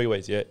of it 3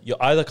 ways, You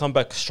either come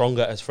back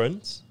stronger as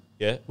friends,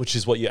 which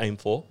is what you aim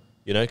for,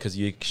 you know, because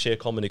you share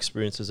common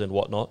experiences and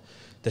whatnot.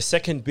 The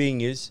second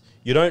being is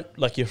you don't,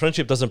 like your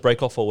friendship doesn't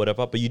break off or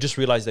whatever, but you just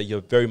realize that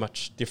you're very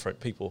much different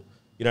people,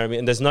 you know what I mean?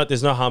 And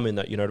there's no harm in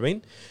that, you know what I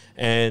mean?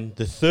 And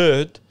the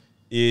third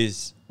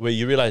is where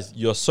you realize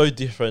you're so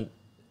different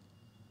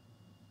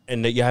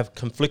and that you have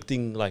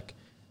conflicting like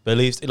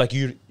beliefs, like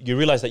you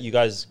realize that you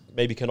guys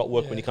maybe cannot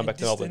work when you come back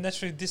to Melbourne. It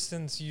naturally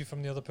distance you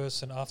from the other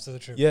person after the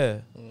trip. Yeah.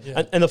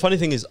 And the funny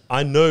thing is,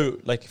 I know,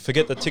 like,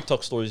 forget the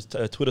TikTok stories,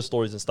 Twitter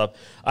stories and stuff.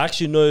 I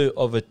actually know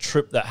of a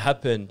trip that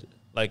happened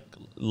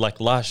like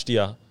last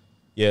year.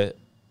 Yeah.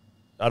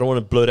 I don't want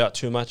to blurt out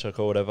too much or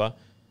whatever,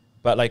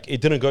 but like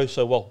it didn't go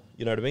so well.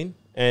 You know what I mean?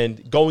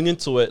 And going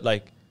into it,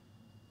 like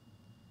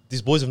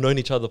these boys have known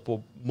each other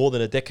for more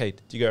than a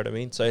decade. Do you get what I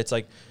mean? So it's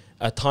like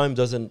time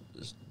doesn't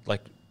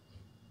like,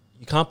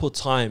 you can't put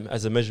time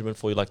as a measurement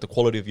for like the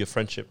quality of your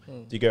friendship.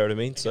 Do you get what I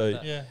mean? So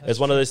it's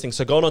one of those things.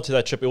 So going on to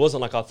that trip, it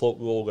wasn't like I thought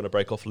we were all going to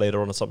break off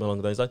later on or something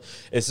along those lines.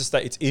 It's just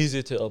that it's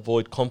easier to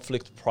avoid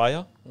conflict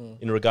prior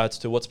in regards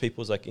to what's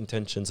people's like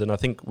intentions. And I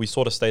think we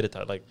sort of stated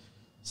that like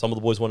some of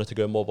the boys wanted to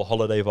go more of a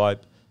holiday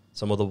vibe.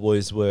 Some of the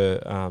boys were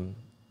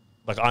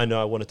like, I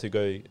know I wanted to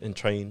go and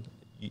train.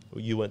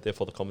 You weren't there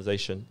for the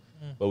conversation.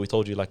 But we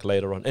told you like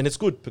later on. And it's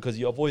good because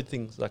you avoid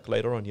things like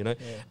later on, you know.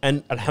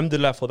 And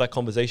alhamdulillah for that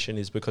conversation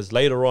is because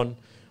later on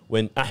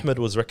when Ahmed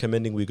was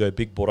recommending we go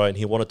Big Bora and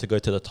he wanted to go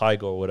to the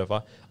Tiger or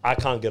whatever, I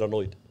can't get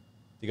annoyed.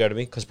 You get what I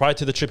mean? Because prior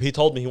to the trip, he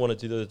told me he wanted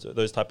to do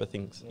those type of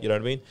things. You know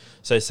what I mean?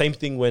 So same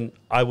thing when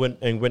I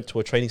went to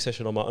a training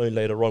session on my own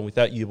later on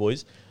without you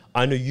boys.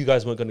 I knew you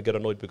guys weren't going to get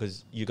annoyed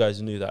because you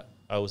guys knew that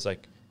I was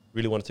like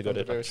really wanted to go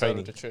to like,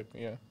 training. The trip,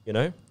 you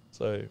know?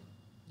 So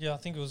yeah, I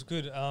think it was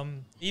good.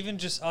 Even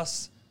just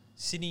us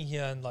sitting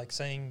here and like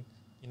saying,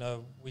 you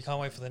know, we can't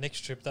wait for the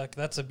next trip.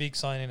 That's a big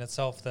sign in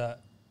itself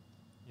that,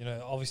 you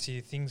know, obviously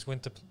things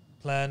went to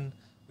plan.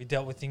 We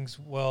dealt with things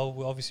well.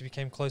 We obviously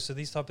became close to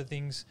these type of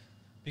things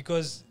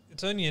because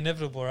it's only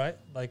inevitable, right?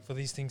 Like for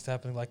these things to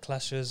happen, like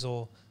clashes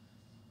or,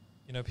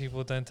 you know,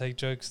 people don't take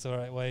jokes the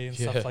right way and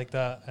stuff like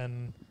that.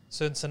 And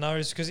certain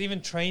scenarios, because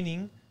even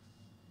training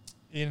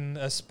in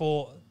a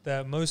sport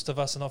that most of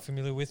us are not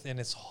familiar with and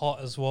it's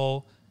hot as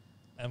well,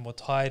 and we're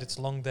tired, it's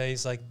long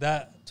days, like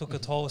that took a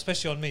toll,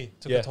 especially on me,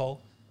 a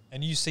toll.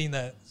 And you've seen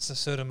that at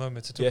certain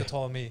moments, it took a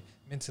toll on me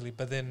mentally.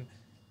 But then,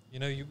 you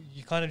know, you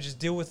kind of just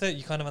deal with it.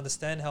 You kind of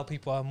understand how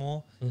people are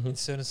more in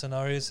certain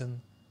scenarios.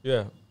 And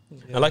and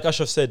like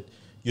Ashraf said,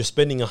 you're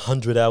spending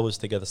 100 hours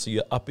together, so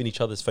you're up in each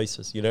other's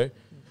faces, you know?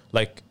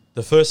 Like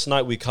the first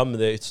night we come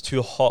there, it's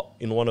too hot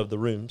in one of the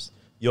rooms.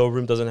 Your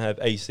room doesn't have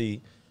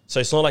AC.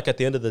 So it's not like at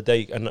the end of the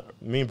day, and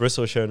me and Brissa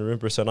were sharing a room,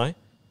 Brissa and I,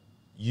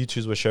 you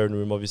two were sharing a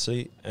room,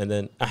 obviously, and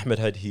then Ahmed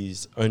had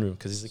his own room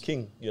because he's the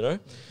king, you know?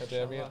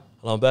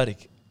 Alam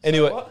Barik.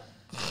 Anyway.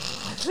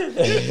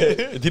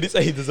 Did he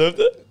say he deserved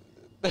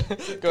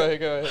it? Go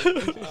ahead.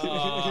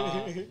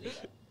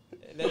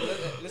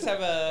 Let's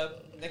have a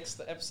next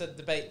episode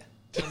debate.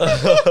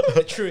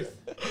 The truth.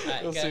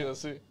 Right, we'll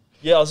see.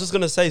 Yeah, I was just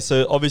going to say,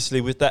 so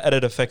obviously with that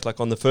added effect, like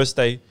on the first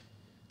day,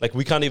 like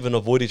we can't even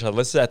avoid each other.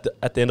 Let's say at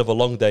the end of a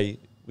long day,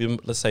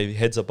 let's say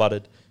heads are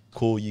butted,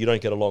 cool, you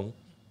don't get along.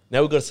 Now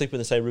we've got to sleep in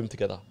the same room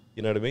together.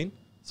 You know what I mean?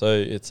 So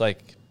it's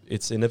like,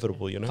 it's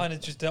inevitable, you know? Kind of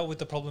just dealt with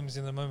the problems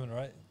in the moment,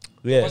 right?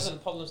 Yeah. There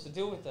wasn't problems to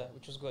deal with that,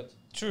 which was good.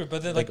 True,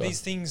 but then like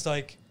these things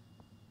like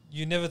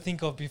you never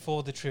think of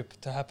before the trip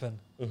to happen.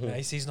 You know,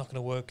 AC's not going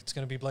to work. It's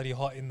going to be bloody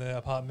hot in the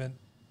apartment.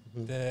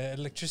 The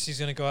electricity's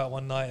going to go out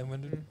one night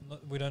and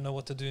we don't know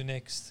what to do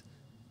next.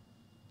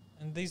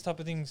 And these type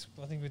of things,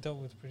 I think we dealt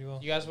with pretty well.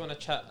 You guys want to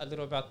chat a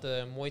little about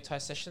the Muay Thai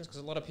sessions? Because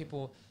a lot of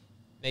people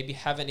maybe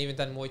haven't even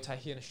done Muay Thai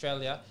here in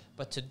Australia,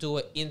 but to do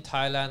it in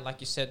Thailand, like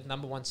you said,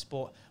 number one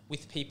sport,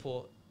 with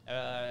people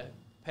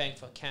paying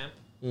for a camp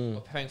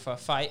or paying for a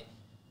fight,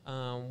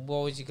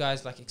 what was you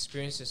guys like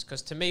experiences?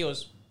 Because to me it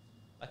was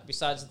like,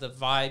 besides the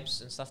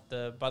vibes and stuff,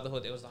 the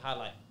brotherhood, it was the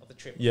highlight of the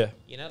trip. Yeah.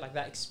 You know, like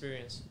that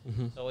experience.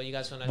 Mm-hmm. So what you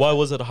guys want to? Why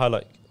was it a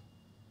highlight?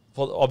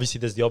 Well, obviously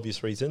there's the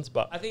obvious reasons,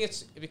 but I think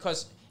it's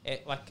because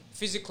like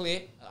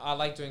physically, I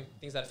like doing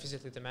things that are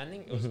physically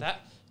demanding. It was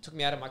that. It took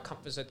me out of my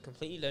comfort zone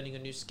completely, learning a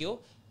new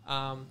skill.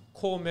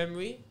 Core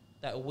memory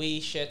that we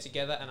share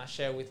together, and I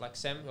share with like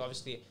Sam, who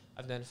obviously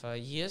I've known for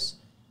years,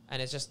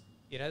 and it's just,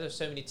 you know, there's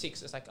so many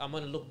ticks. It's like I'm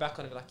gonna look back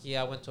on it and be like,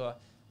 yeah, I went to a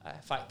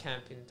fight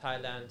camp in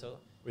Thailand or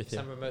with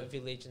some him. remote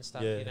village and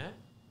stuff, Yeah. you know.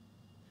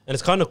 And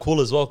it's kind of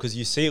cool as well because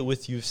you see it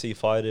with UFC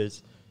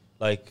fighters.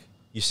 Like,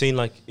 you've seen,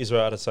 like,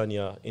 Israel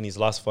Adesanya in his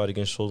last fight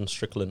against Sean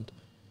Strickland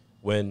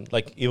when,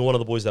 like, even one of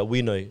the boys that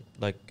we know,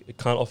 like,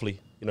 Khan Offley,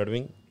 you know what I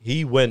mean?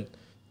 He went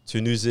to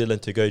New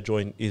Zealand to go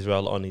join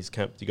Israel on his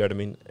camp, do you know what I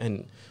mean?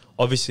 And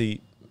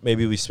obviously,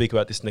 maybe we speak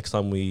about this next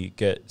time we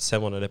get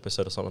Sam on an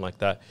episode or something like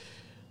that.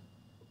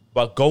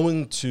 But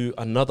going to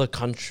another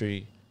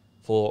country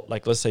for,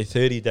 like, let's say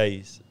 30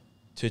 days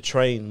to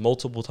train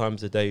multiple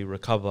times a day,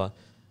 recover,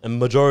 and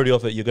majority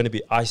of it you're going to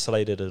be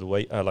isolated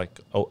away,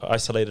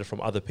 isolated from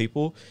other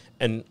people,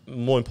 and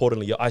more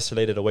importantly, you're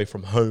isolated away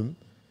from home.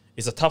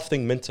 It's a tough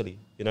thing mentally,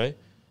 you know.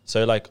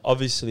 So like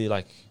obviously,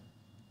 like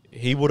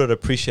he wouldn't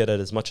appreciate it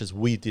as much as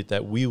we did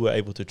that we were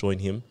able to join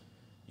him,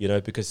 you know,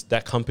 because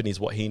that company is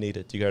what he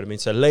needed. Do you get what I mean?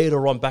 So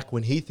later on, back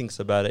when he thinks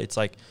about it, it's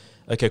like,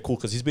 okay, cool,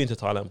 because he's been to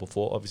Thailand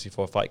before, obviously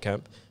for a fight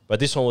camp, but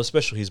this one was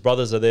special. His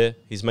brothers are there,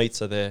 his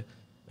mates are there.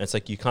 And it's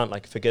like, you can't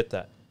like forget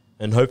that.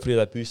 And hopefully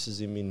that boosts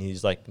him in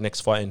his like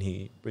next fight and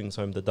he brings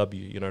home the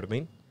W, you know what I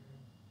mean?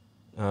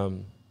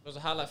 It was a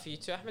highlight for you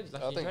too, Ahmed?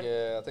 Like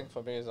I think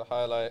for me it's a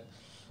highlight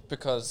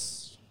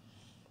because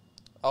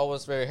I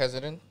was very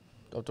hesitant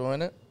of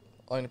doing it,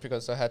 only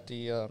because I had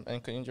the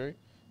ankle injury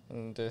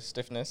and the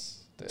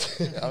stiffness.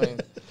 I mean,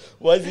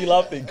 why is he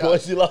laughing? Why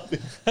is he laughing?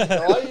 why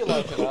are you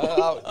laughing?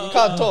 You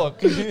can't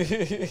talk.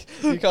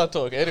 You can't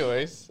talk.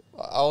 Anyways,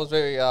 I was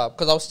very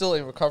because I was still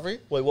in recovery.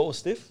 Wait, what was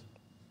stiff?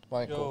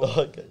 My ankle.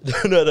 Oh, okay.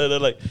 no.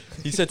 Like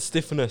he said,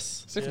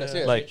 stiffness. Stiffness, Yeah.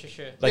 yeah. Like,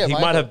 Sure. like Yeah, he my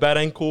might ankle. have bad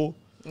ankle.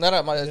 No,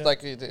 it's Yeah.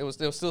 like it was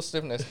still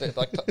stiffness.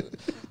 Like,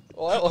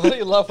 why do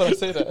you laugh when I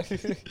say that?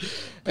 And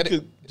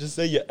Because just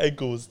say your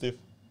ankle was stiff.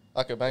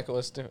 okay, my ankle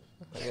was stiff.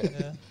 Yeah.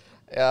 Yeah.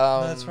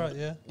 No, That's right.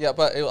 Yeah. Yeah,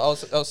 but I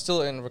was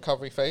still in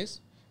recovery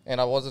phase,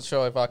 and I wasn't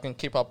sure if I can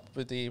keep up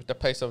with the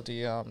pace of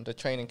the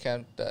training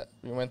camp that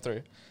we went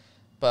through.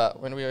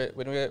 But when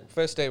we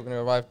first day when we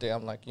arrived there,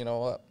 I'm like, you know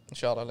what,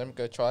 inshallah, let me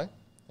go try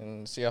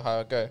and see how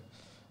I go.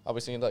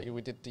 Obviously, like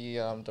we did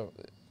the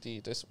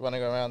just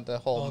running around the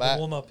whole mat, The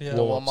warm up. Yeah.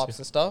 the Warm-ups, warm-ups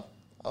and stuff.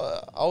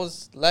 I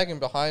was lagging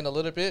behind a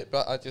little bit,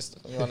 but I just,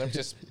 let me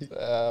just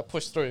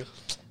push through,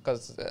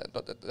 because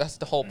that's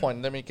the whole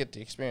point. Let me get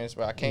the experience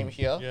where I came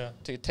here Yeah.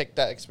 to take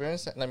that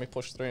experience and let me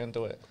push through and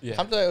do it. Yeah.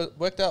 Alhamdulillah, it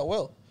worked out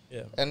well.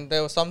 Yeah. And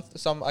there were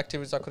some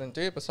activities I couldn't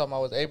do, but some I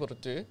was able to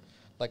do.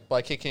 Like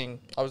by kicking,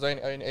 I was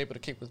only able to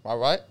kick with my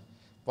right,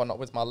 but not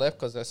with my left,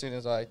 because as soon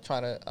as I try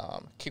to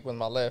kick with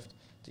my left,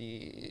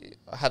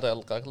 I had a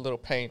little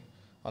pain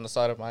on the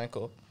side of my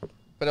ankle.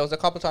 But there was a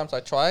couple of times I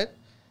tried,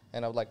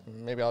 and I was like,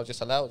 maybe I'll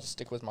just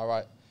stick with my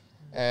right.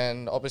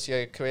 And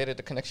obviously I created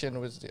a connection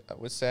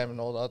with Sam and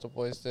all the other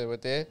boys that were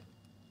there.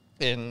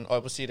 And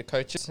obviously the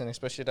coaches, and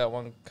especially that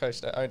one coach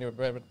that only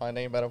remembered my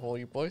name out of all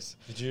you boys.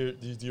 Did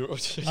you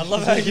I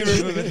love how you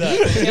remembered that.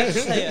 You have to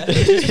say it.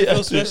 It just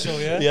feels special.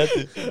 Yeah. You had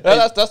to. Do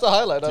That's the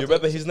highlight. you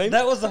remember his name?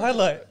 That was the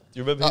highlight. Do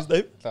you remember his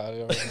name? No, I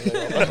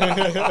don't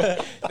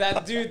remember.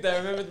 That dude that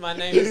remembered my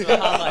name is my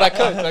highlight. That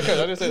coach,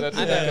 I didn't say that.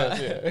 I know. That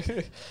coach,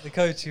 yeah. The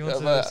coach. He wants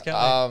to But,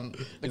 scout me. the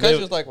Is coach there-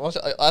 was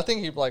like, I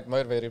think he like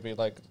motivated me,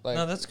 like.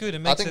 No, that's good. It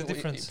I makes a think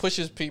difference. He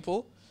pushes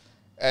people,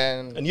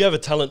 and And you have a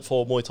talent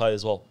for Muay Thai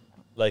as well.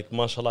 Like,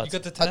 mashallah. You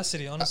got the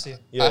tenacity, honestly.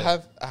 Yeah.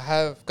 I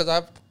have, because I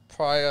have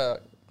prior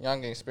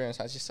younger experience.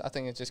 I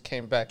think it just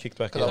came back Kicked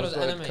back, because yeah. I was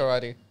Thought it doing was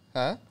karate.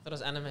 Huh? That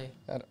was anime.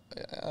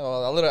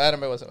 Well, a little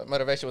anime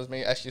motivation was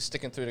me actually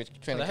sticking through the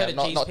training I heard camp, it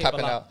not G's tapping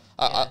people out.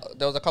 up.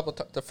 There was a couple.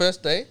 The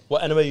first day,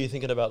 What anime are you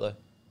thinking about though?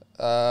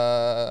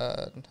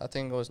 I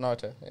think it was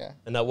Naruto. Yeah,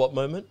 And at what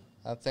moment?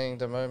 I think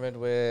the moment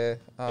where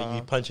Are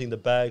you punching the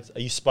bags?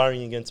 Are you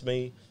sparring against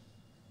me?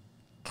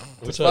 the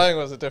Which one? sparring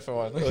was a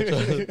different one.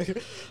 Which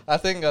I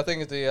think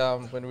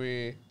the when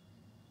we,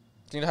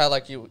 you know how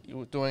like you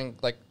were doing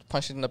like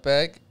punching in the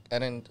bag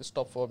and then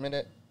stop for a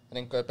minute and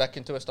then go back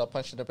into it, start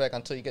punching the bag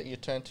until you get your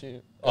turn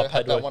to pad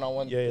have that work.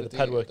 one-on-one. Yeah, with the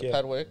pad work, the yeah.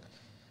 pad work.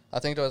 I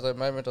think there was a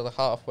moment of the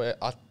half where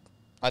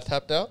I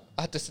tapped out.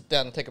 I had to sit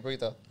down and take a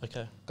breather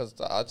Okay. because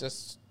I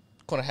just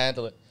couldn't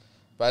handle it.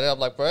 But then I'm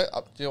like, bro,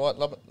 you know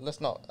what?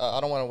 Let's not.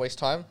 I don't want to waste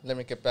time. Let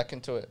me get back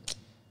into it.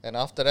 And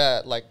after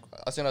that, like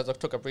as soon as I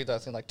took a breather, I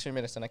think like 2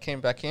 minutes, and I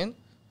came back in.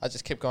 I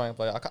just kept going.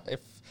 But I can't,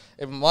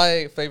 if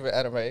my favorite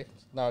anime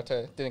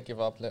Naruto didn't give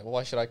up, like,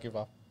 why should I give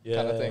up? Yeah.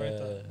 Kind of thing.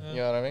 Yeah. You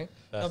know what I mean?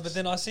 No, but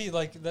then I see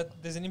like that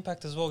there's an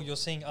impact as well. You're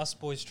seeing us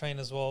boys train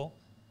as well.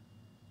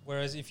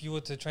 Whereas if you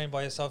were to train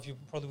by yourself, you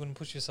probably wouldn't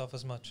push yourself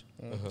as much.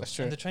 That's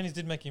true. And the trainers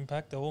did make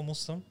impact. They were all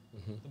Muslim,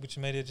 which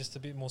made it just a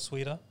bit more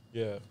sweeter.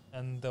 Yeah.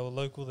 And they were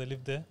local. They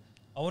lived there.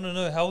 I want to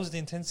know, how was the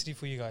intensity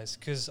for you guys?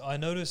 Because I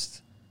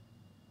noticed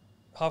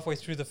halfway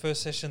through the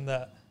first session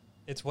that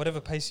it's whatever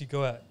pace you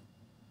go at.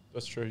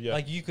 That's true, yeah.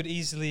 Like you could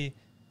easily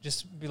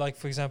just be like,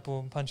 for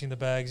example, punching the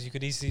bags. You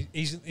could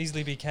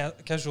easily be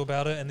casual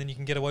about it, and then you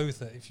can get away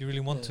with it if you really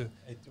want to.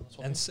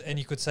 And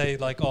you could say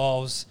like,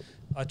 oh,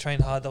 I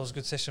trained hard. That was a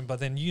good session. But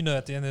then you know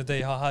at the end of the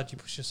day how hard you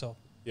push yourself.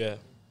 Yeah.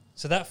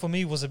 So that for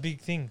me was a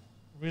big thing,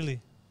 really.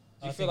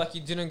 Do you feel like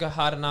you didn't go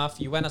hard enough?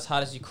 You went as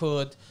hard as you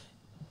could.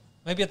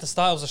 Maybe at the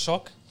start it was a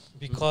shock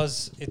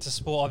because it's a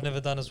sport I've never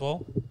done as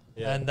well.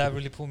 Yeah. And that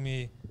really put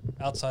me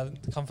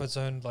outside the comfort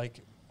zone.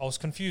 Like I was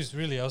confused,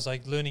 really. I was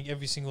like learning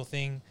every single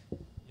thing,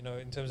 you know,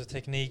 in terms of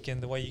technique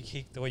and the way you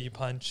kick, the way you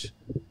punch,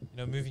 you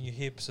know, moving your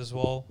hips as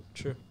well.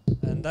 True.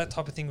 And that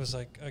type of thing was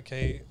like,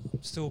 okay,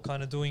 I'm still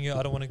kind of doing it.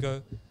 I don't want to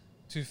go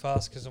too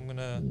fast because I'm going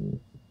to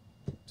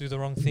do the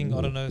wrong thing. I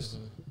don't know,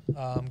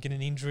 get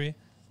an injury.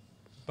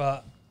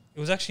 But it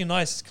was actually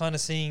nice kind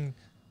of seeing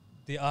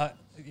the art,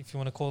 if you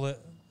want to call it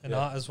an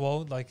art as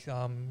well, like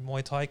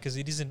Muay Thai, because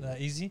it isn't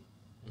that easy.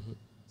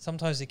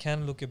 Sometimes it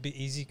can look a bit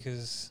easy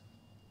because,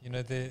 you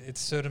know,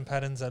 it's certain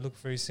patterns that look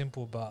very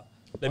simple, but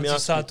once you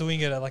start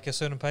doing it at like a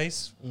certain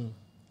pace,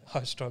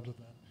 I struggled,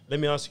 man. Let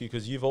me ask you,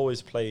 because you've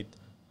always played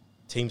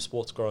team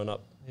sports growing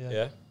up,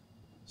 Yeah.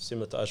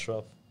 Similar to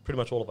Ashraf, pretty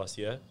much all of us,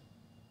 yeah?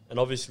 And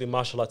obviously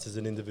martial arts is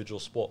an individual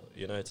sport,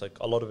 you know, it's like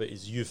a lot of it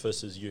is you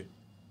versus you.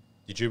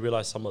 Did you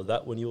realize some of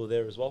that when you were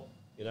there as well,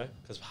 you know?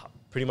 Because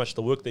pretty much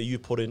the work that you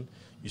put in,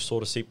 you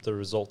sort of see the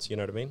results, you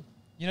know what I mean?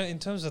 You know, in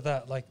terms of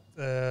that, like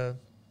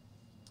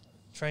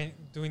playing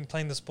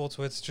the sports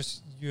where it's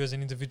just you as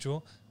an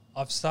individual,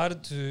 I've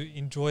started to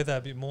enjoy that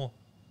a bit more,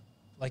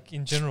 like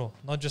in general,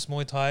 not just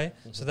Muay Thai.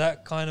 So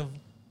that kind of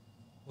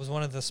was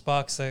one of the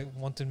sparks that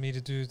wanted me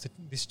to do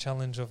this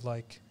challenge of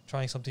like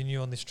trying something new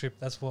on this trip.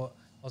 That's what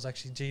I was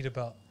actually G'd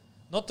about.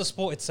 Not the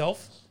sport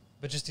itself,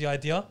 but just the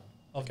idea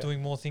of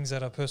doing more things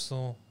that are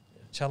personal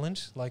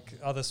challenge, like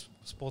other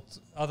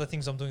sports, other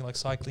things I'm doing like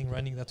cycling,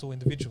 running, that's all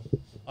individual.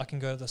 I can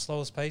go at the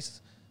slowest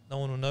pace, no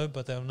one will know,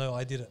 but they'll know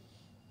I did it.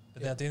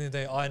 But then at the end of the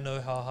day, I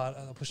know how hard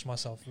I pushed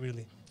myself,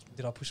 really.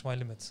 Did I push my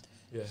limits?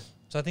 Yeah.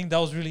 So I think that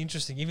was really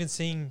interesting. Even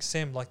seeing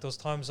Sam, like those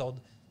times I would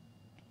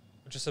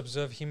just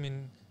observe him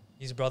and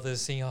his brothers,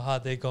 seeing how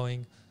hard they're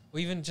going, or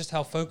even just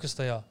how focused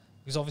they are.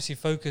 Because obviously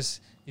focus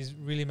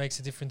really makes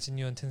a difference in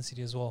your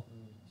intensity as well.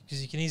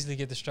 Because you can easily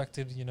get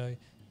distracted, you know,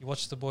 you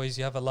watch the boys,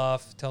 you have a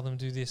laugh, tell them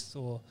do this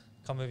or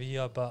come over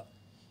here. But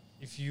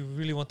if you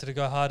really wanted to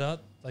go harder,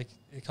 like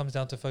it comes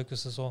down to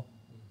focus as well.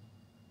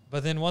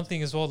 But then one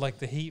thing as well, like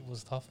the heat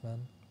was tough, man.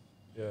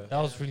 Yeah.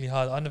 That was really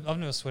hard. I've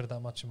never sweated that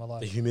much in my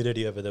life. The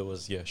humidity over there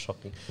was,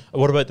 shocking.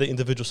 What about the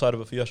individual side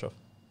of it for you, Ashraf?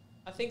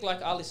 I think,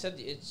 like Ali said,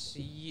 it's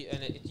you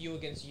and it's you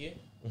against you.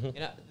 You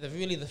know,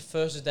 the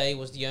first day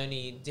was the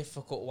only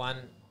difficult one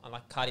on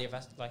like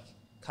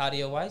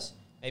cardio wise.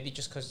 Maybe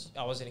just because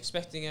I wasn't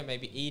expecting it,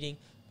 maybe eating.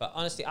 But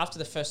honestly, after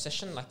the first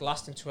session, like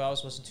lasting 2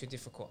 hours wasn't too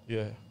difficult.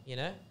 Yeah. You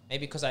know,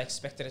 maybe because I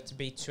expected it to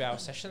be 2 hour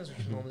sessions,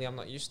 which normally I'm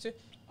not used to.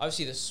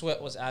 Obviously, the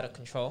sweat was out of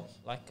control,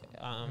 like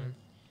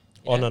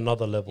on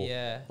another level.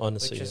 Yeah,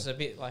 honestly, which is a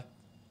bit like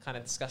kind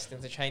of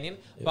disgusting to train in.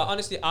 Yeah. But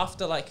honestly,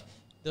 after like,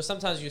 there's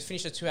sometimes you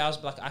finish the 2 hours,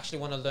 but like I actually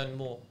want to learn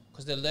more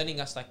because they're learning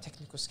us like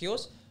technical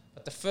skills.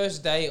 But the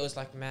first day it was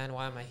like, man,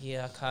 why am I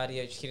here?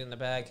 Cardio, just hitting the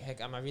bag.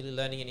 Heck, am I really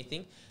learning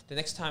anything? The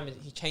next time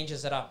he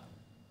changes it up,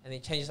 and he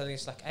changes something.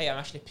 It's like, hey, I'm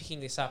actually picking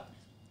this up.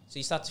 So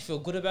you start to feel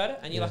good about it,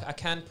 and you're like, I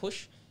can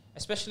push.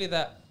 Especially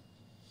that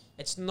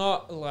it's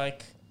not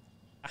like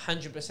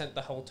 100%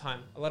 the whole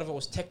time. A lot of it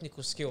was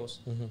technical skills.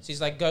 So he's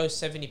like, go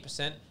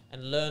 70%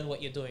 and learn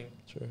what you're doing.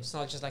 True. It's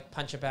not just like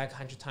punch a bag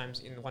 100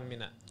 times in 1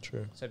 minute.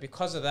 True. So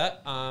because of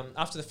that,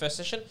 after the first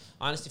session,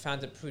 I honestly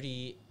found it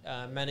pretty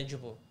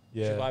manageable.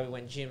 Yeah. Which is why we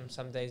went gym.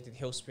 Some days did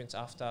hill sprints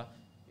after.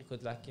 You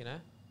could like, you know.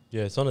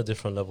 Yeah, it's on a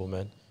different level,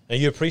 man.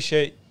 And you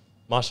appreciate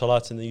martial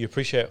arts and you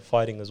appreciate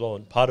fighting as well.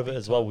 And part of it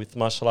as well with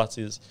martial arts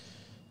is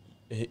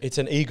it's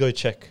an ego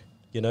check,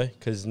 you know,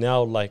 because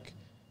now like,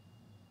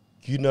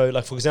 you know,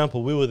 like for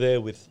example, we were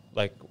there with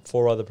like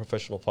 4 other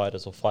professional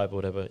fighters or 5 or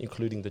whatever,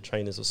 including the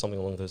trainers or something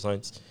along those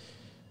lines.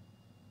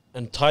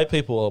 And Thai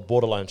people are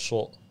borderline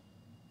short,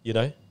 you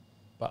know,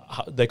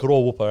 but they could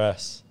all whoop our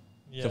ass.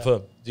 Yeah.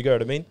 Confirm. Do you get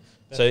what I mean?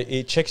 Definitely. So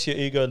it checks your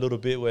ego a little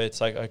bit where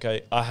it's like,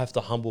 okay, I have to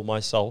humble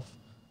myself,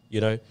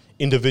 you know,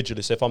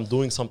 individually. So if I'm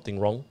doing something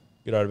wrong,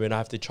 you know what I mean, I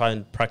have to try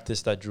and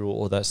practice that drill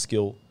or that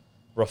skill,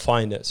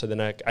 refine it, so then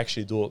I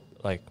actually do it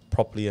like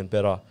properly and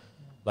better,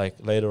 like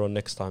later on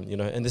next time, you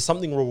know. And there's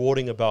something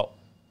rewarding about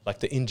like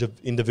the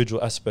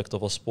individual aspect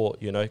of a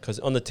sport, you know, because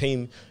on the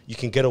team you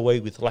can get away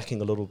with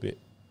lacking a little bit,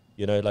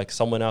 you know, like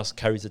someone else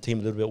carries the team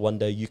a little bit one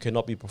day, you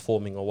cannot be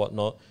performing or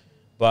whatnot.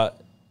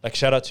 But like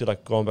shout out to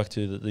like going back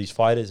to these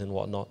fighters and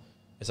whatnot.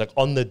 It's like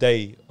on the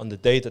day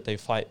that they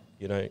fight,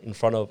 you know, in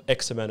front of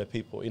X amount of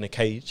people in a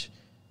cage,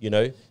 you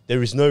know,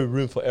 there is no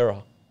room for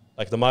error.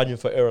 like the margin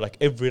for error, like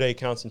every day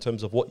counts in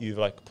terms of what you've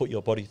like put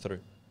your body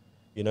through,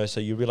 you know. So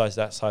you realize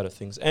that side of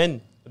things.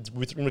 And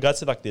with in regards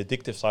to like the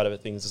addictive side of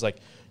it, things, it's like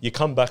you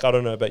come back. I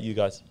don't know about you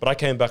guys, but I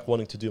came back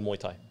wanting to do Muay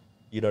Thai.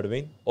 You know what I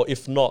mean? Or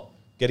if not,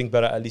 getting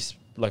better at least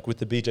like with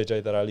the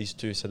BJJ that I used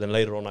to. So then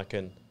later on, I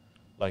can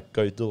like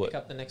go do Pick it.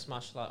 up the next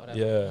martial art, whatever.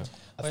 Yeah.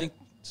 I think.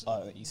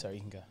 Sorry,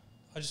 you can go.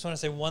 I just want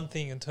to say one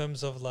thing in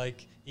terms of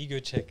like ego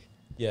check.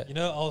 Yeah. You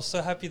know, I was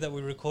so happy that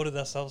we recorded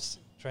ourselves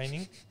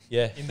training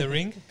Yeah. in the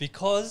ring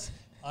because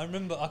I can't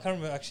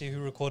remember actually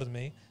who recorded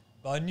me,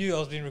 but I knew I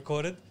was being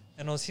recorded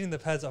and I was hitting the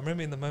pads. I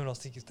remember in the moment I was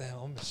thinking, damn,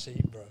 I'm a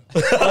machine, bro.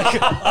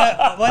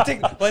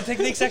 Like, my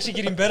technique's actually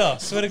getting better,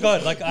 swear to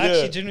God. Like, I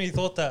actually genuinely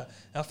thought that.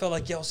 And I felt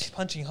like, I was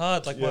punching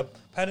hard. Like, my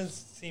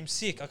patterns seem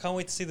sick. I can't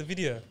wait to see the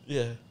video.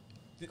 Yeah.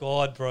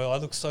 God, bro, I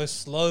look so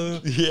slow.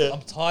 Yeah.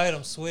 I'm tired.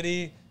 I'm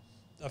sweaty.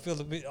 I feel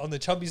a bit on the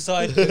chubby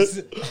side. 'Cause,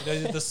 you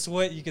know, the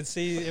sweat you can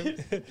see.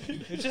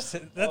 It's just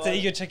that's the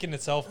ego check in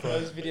itself, bro.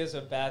 Those videos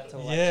are bad to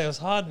watch. Yeah, it was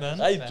hard,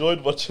 man. I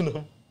enjoyed watching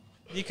them.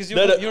 Because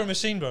No, you're a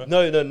machine, bro.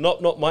 No,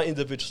 not my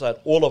individual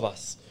side. All of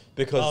us,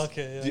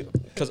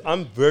 because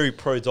I'm very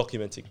pro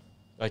documenting.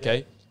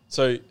 Okay,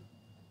 so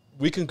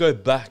we can go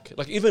back.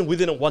 Like even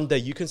within a one day,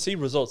 you can see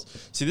results.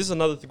 See, this is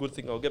another good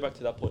thing. I'll get back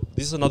to that point.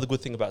 This is another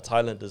good thing about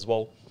Thailand as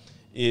well,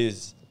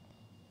 is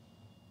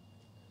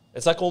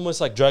it's like almost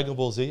like Dragon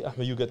Ball Z. I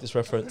mean, you get this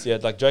reference, yeah.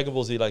 Like Dragon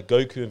Ball Z, like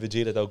Goku and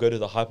Vegeta, they'll go to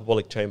the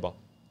hyperbolic chamber,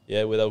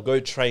 yeah, where they'll go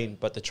train.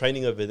 But the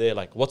training over there,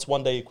 like, what's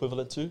one day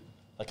equivalent to?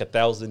 Like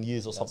 1,000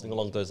 years or something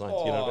along those lines.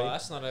 Oh, you know what I mean?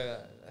 that's not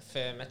a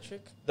fair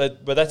metric.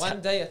 But that's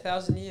One day,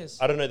 1,000 years.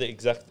 I don't know the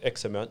exact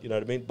X amount, you know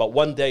what I mean? But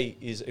one day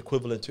is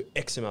equivalent to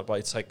X amount, but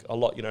it's like a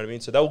lot, you know what I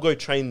mean? So they'll go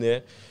train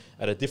there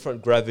at a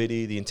different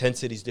gravity, the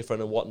intensity is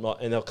different and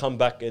whatnot, and they'll come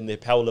back and their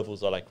power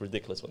levels are like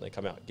ridiculous when they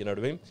come out, you know what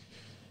I mean?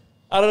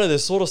 I don't know,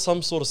 there's sort of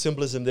some sort of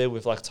symbolism there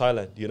with like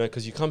Thailand, you know,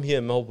 because you come here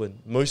in Melbourne,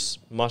 most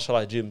martial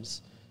art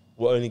gyms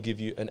will only give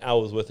you an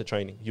hour's worth of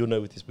training. You'll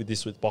know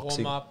with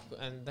boxing. Warm up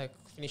and they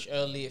finish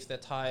early if they're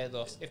tired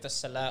or if they're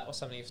salat or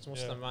something, if it's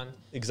Muslim run.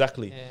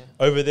 Exactly. Yeah.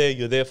 Over there,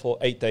 you're there for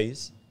 8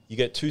 days. You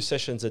get 2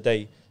 sessions a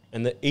day,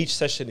 and each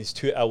session is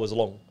 2 hours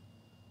long.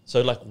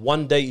 So, like,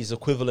 one day is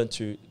equivalent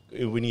to,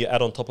 when you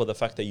add on top of the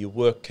fact that you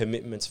work,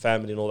 commitments,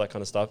 family, and all that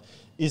kind of stuff,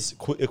 is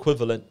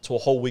equivalent to a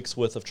whole week's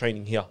worth of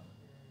training here.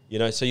 You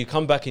know, so you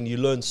come back and you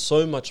learn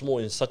so much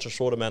more in such a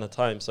short amount of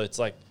time. So it's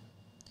like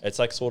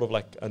sort of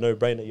like a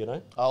no-brainer, you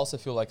know? I also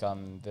feel like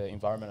the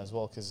environment as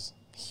well, because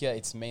here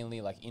it's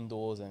mainly like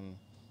indoors and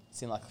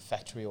it's in like a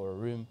factory or a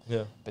room.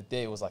 Yeah. But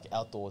there it was like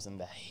outdoors and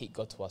the heat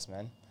got to us,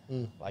 man.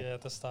 Like, yeah,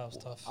 the start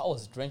was tough. I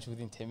was drenched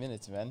within 10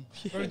 minutes, man.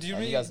 Bro, do you,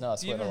 And you guys know I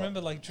do you sweat a even lot.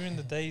 remember like during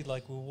the day,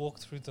 like we walked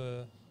through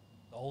the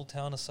old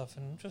town and stuff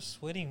and just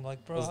sweating,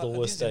 like, bro, It was the this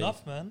worst is day.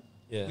 enough, man.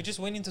 Yeah. We just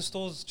went into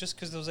stores just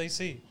because there was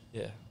AC.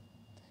 Yeah. That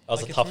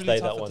was Like, a it's tough really day,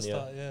 tough that at one, the yeah.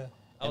 start, yeah. And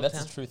Old that's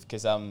town. the truth,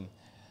 because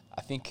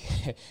I think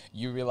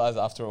you realize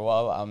after a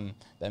while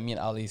that me and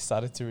Ali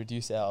started to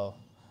reduce our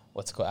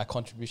our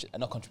contribution,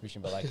 not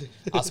contribution, but like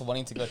us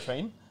wanting to go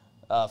train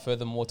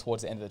furthermore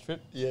towards the end of the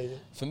trip. Yeah, yeah.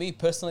 For me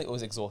personally, it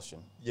was exhaustion.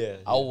 Yeah.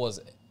 I was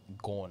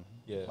gone.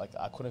 Yeah. Like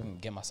I couldn't even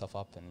get myself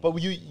up. And But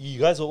you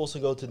guys will also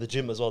go to the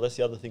gym as well. That's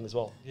the other thing as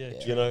well. Yeah,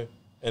 Yeah. You know,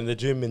 and the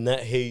gym in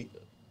that heat.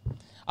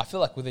 I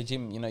feel like with the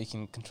gym, you know, you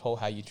can control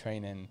how you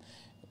train and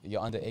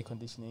you're under air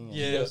conditioning. And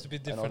Yeah, it was a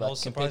bit and all different. I that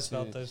was compared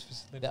surprised about to those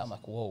facilities. that. I'm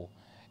like, whoa.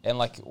 And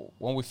like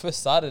when we first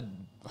started,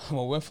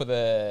 when we went for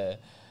the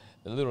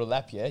little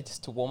lap, yeah,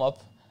 just to warm up,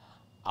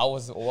 I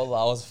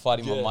was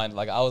fighting my Yeah. mind.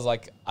 Like I was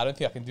like, I don't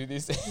think I can do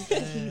this.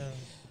 Yeah.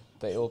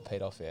 But it all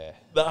paid off, yeah.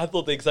 But I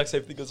thought the exact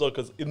same thing as well,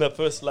 because in that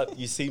first lap,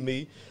 you see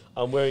me,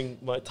 I'm wearing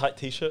my tight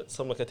t-shirt,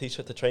 some like a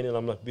t-shirt to train, and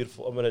I'm like,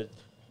 beautiful.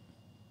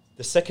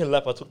 The second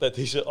lap, I took that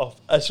t-shirt off.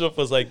 Ashraf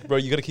was like, bro,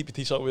 you got to keep your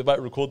t-shirt on. We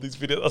might record these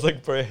videos. I was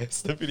like, bro,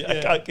 it's the video. I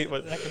Yeah, can't keep my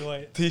I can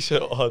wait.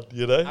 t-shirt on,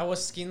 you know? I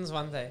was skins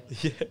one day.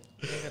 Yeah.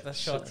 Look at the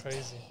shot.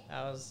 Crazy.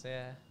 I was,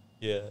 yeah.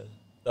 Yeah.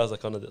 That was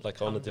like on a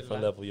different Alhamdulillah.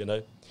 level, you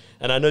know?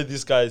 And I know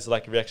this guy's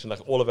like reaction,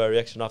 like all of our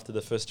reaction after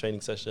the first training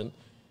session,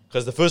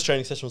 because the first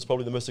training session was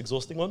probably the most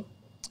exhausting one.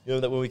 You know,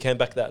 that when we came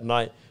back that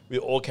night, we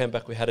all came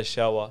back, we had a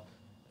shower,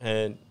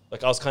 and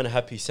like I was kind of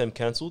happy Sam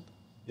cancelled.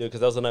 Yeah, because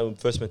that was the night when we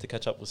first meant to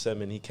catch up with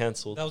Sam, and he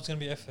cancelled. That was going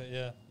to be effort,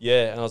 yeah.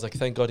 Yeah, and I was like,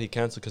 thank God he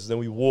cancelled, because then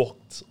we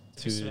walked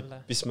to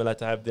Bismillah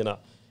to have dinner,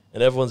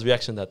 and everyone's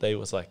reaction that day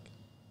was like,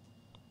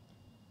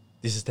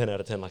 this is 10 out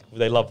of 10. Like,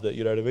 they loved it,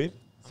 you know what I mean?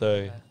 So,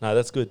 Alhamdulillah. no,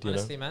 that's good, you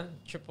Honestly, man,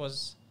 trip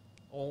was.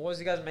 Or what was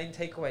you guys' main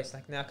takeaways?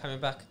 Like now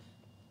coming back,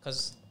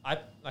 because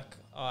at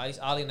least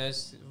Ali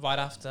knows. Right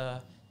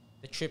after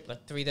the trip,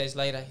 like 3 days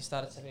later, he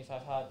started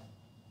 75 hard.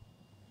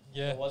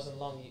 Yeah. It wasn't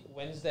long.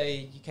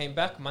 Wednesday you came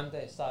back.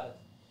 Monday it started.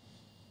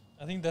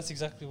 I think that's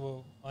exactly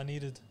what I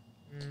needed.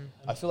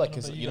 I feel like, I don't know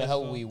because about you know guys how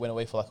as well. we went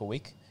away for like a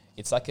week?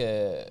 It's like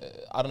I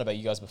don't know about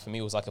you guys, but for me,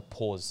 it was like a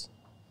pause.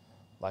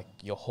 Like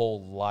your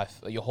whole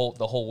life, the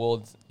whole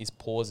world is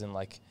paused, and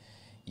like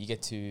you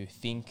get to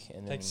think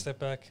and Take a step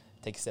back.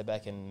 take a step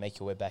back and make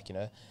your way back, you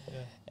know? Yeah.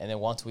 And then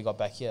once we got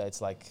back here,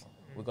 it's like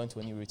we're going to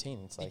a new routine.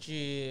 It's like, Do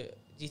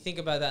you think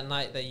about that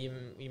night that you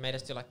made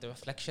us do like the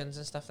reflections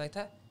and stuff like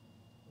that?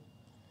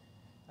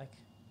 Like,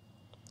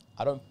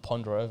 I don't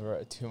ponder over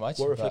it too much.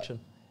 What but reflection?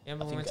 you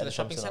remember I we think went to at the the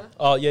shopping shopping center?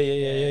 Oh,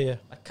 yeah.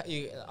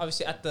 Like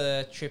obviously at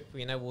the trip,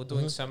 we were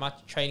doing so much,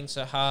 training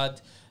so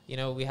hard.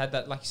 We had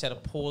that, like you said, a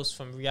pause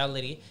from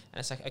reality, and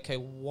it's like, okay,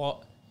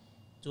 what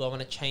do I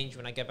want to change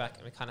when I get back?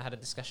 And we kind of had a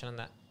discussion on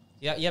that.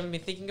 Yeah, you haven't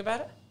been thinking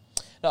about it?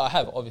 No, I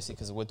have, obviously,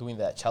 because we're doing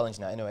that challenge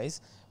now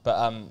anyways. But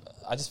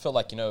I just feel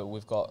like,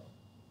 we've got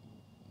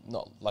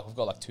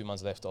like 2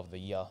 months left of the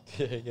year.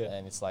 Yeah.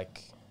 And it's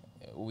like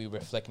we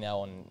reflect now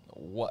on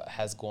what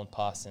has gone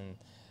past and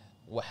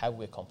what have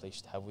we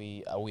accomplished. Are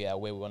we at where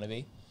we want to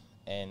be?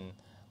 And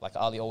like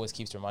Ali always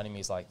keeps reminding me,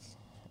 is like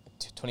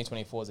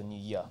 2024 is a new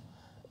year.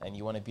 And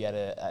you want to be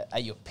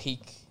at your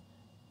peak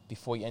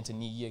before you enter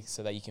new year,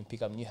 so that you can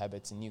pick up new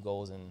habits and new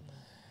goals. And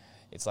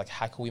it's like,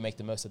 how can we make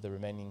the most of the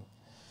remaining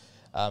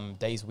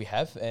days we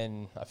have?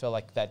 And I feel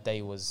like that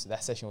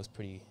session was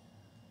pretty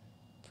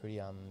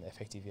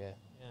effective. Yeah.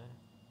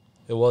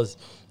 It was.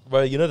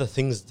 Well, the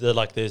things that,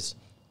 like, there's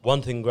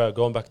one thing where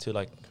going back to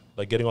like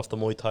getting off the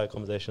Muay Thai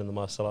conversation, the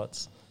martial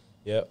arts.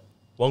 Yeah.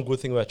 One good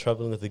thing about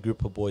traveling with a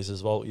group of boys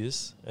as well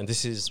is, and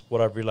this is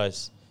what I've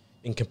realized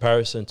in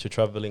comparison to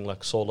traveling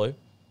like solo,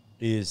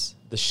 is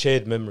the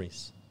shared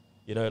memories.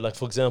 Like,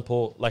 for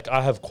example, like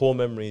I have core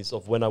memories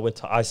of when I went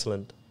to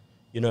Iceland,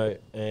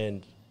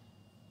 and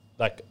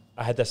like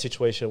I had that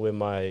situation where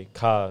my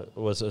car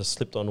was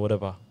slipped on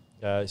whatever,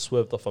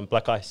 swerved off on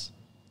black ice.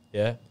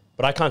 Yeah.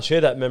 But I can't share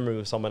that memory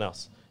with someone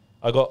else.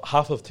 I got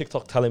half of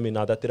TikTok telling me,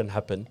 no, that didn't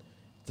happen.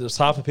 There's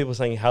half of people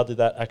saying, how did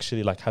that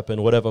actually like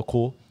happen? Whatever,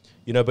 cool.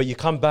 But you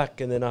come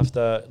back, and then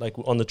after, like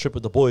on the trip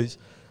with the boys,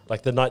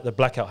 like the night the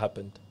blackout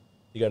happened,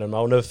 you get them.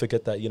 I'll never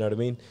forget that. You know what I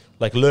mean?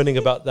 Like learning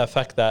about that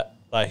fact that,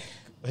 like,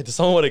 does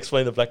someone want to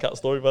explain the blackout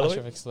story, by the I way?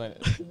 should have explained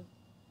it.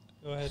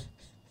 Go ahead.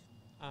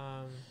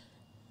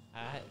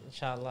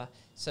 Inshallah.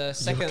 So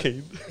second,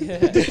 keen.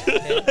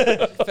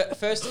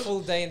 first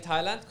full day in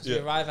Thailand, because we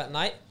Yeah. arrive at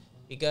night.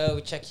 We go,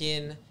 we check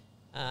in.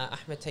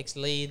 Ahmed takes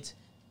lead,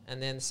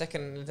 and then the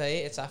second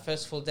day, it's our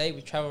first full day.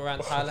 We travel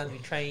around Thailand, we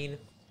train,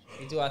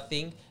 we do our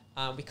thing.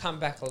 We come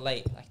back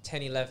late, like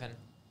 10, 11,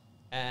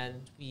 and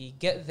we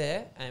get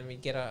there and we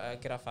get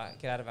out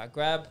of our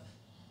grab.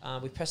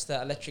 We press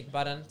the electric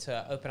button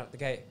to open up the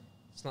gate.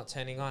 It's not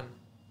turning on.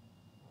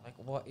 Like,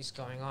 what is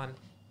going on?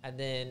 And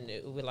then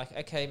we're like,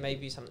 okay,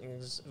 maybe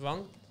something's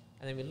wrong.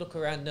 And then we look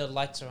around, no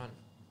lights are on.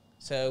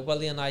 So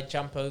Wally and I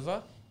jump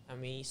over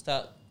and we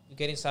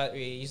get inside,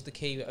 we use the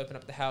key, we open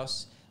up the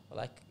house. We're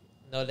like,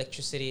 no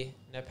electricity,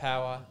 no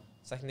power.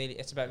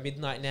 It's about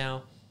midnight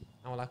now.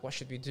 And we're like, what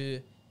should we do?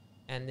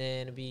 And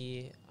then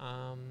we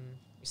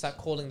start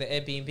calling the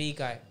Airbnb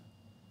guy.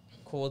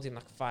 Called him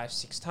like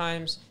 5-6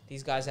 times.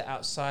 These guys are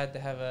outside, they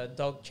have a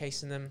dog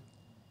chasing them.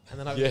 And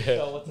then I really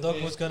sure what to Dog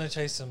do. was gonna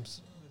chase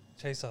us.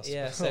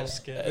 Yeah, I so was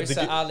scared.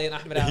 Rissa, Ali and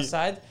Ahmed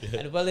outside,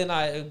 and Wally and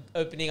I are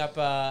opening up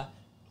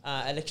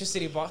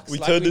electricity box. We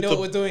like turned we know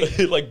into what we're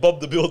doing. like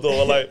Bob the Builder,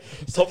 or like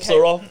tops Okay,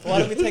 are off. Why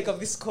don't we take off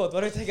this cord?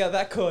 Why don't we take out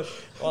that cord?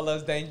 Well, that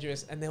was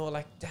dangerous. And they were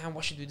like, damn,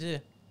 what should we do?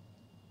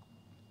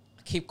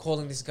 I keep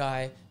calling this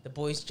guy. The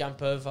boys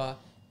jump over.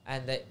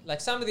 And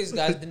some of these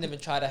guys didn't even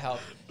try to help.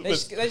 They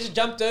just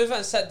jumped over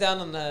and sat down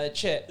on the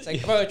chair. It's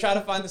like, bro, try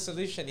to find the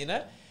solution, And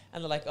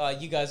they're like, oh,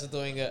 you guys are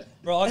doing it.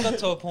 Bro, I got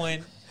to a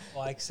point,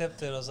 I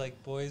accepted. I was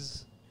like,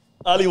 boys.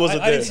 Ali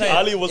wasn't I didn't there. say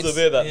Ali it. wasn't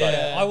there that night.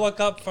 Yeah, I woke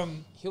up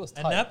from He was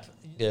a tired. nap.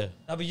 Yeah.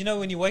 No, but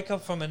when you wake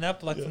up from a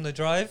nap, like from the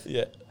drive,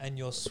 Yeah. and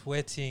you're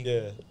sweating,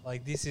 Yeah.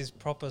 like this is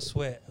proper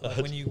sweat. Like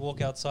when you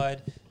walk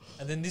outside,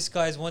 and then this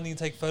guy's wanting to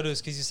take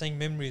photos because you're saying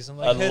memories. I'm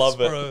like, I love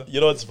it. bro.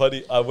 You know what's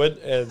funny? I went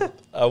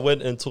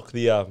and took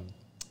the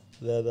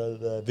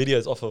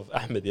videos off of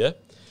Ahmed, yeah?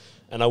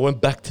 And I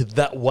went back to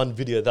that one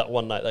video that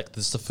one night. Like,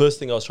 this is the first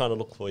thing I was trying to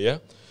look for, yeah?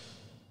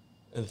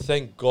 And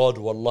thank God,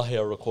 wallahi,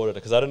 I recorded it.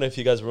 Because I don't know if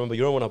you guys remember,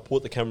 when I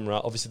brought the camera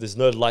out, obviously there's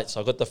no light,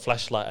 so I got the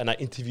flashlight and I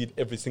interviewed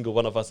every single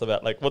one of us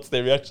about, like, what's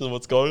their reaction,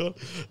 what's going on.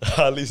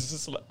 Ali's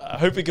just like, I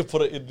hope you can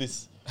put it in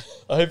this.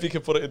 I hope you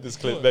can put it in this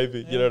clip,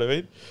 maybe. You know what I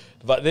mean?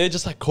 But they're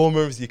just like core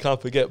memories you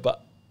can't forget.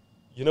 But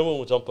when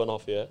we're jumping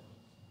off, yeah?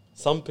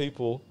 Some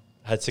people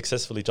had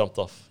successfully jumped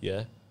off,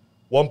 yeah?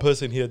 One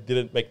person here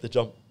didn't make the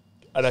jump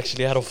and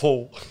actually had a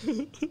fall.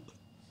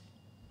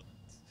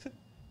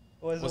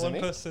 Was Was it it one me?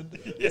 person?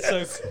 Yes.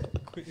 So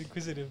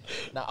inquisitive.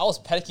 Now, I was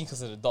panicking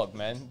because of the dog,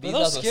 man. But that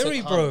was guys were so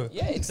scary, calm. bro.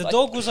 Yeah, it's The like,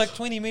 dog was like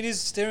 20 meters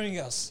staring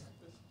at us.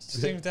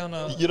 Staring down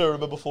our... You don't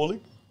remember falling?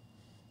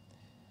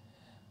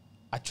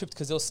 I tripped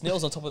because there was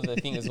snails on top of the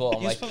thing as well. I'm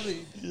He was like,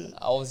 probably...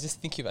 I was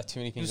just thinking about too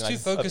many He things. was and I too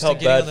just- focused felt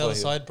on getting bad on the for other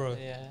him. side, bro.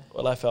 Yeah.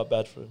 Well, I felt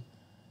bad for him.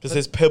 Because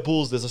there's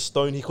pebbles, there's a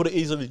stone. He could have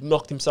easily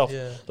knocked himself,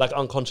 Yeah. like,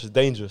 unconscious,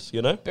 dangerous,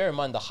 Bear in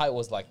mind, the height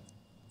was like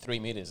 3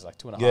 meters, like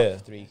 2.5, Yeah.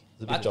 3.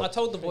 It's a big I jump.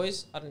 told the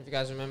boys, I don't know if you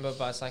guys remember,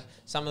 but it's like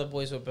some of the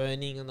boys were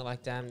burning and they're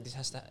like, damn,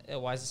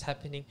 why is this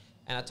happening?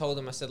 And I told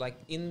them, I said, like,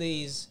 in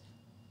these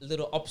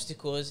little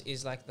obstacles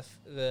is like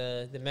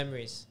the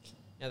memories.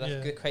 You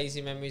know, the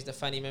crazy memories, the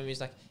funny memories.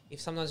 Like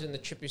if sometimes when the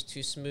trip is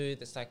too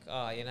smooth, it's like,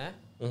 you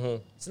know,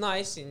 it's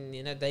nice in,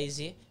 you know,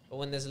 Daisy. But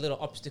when there's a little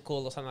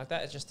obstacle or something like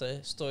that, it's just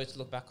a story to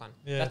look back on.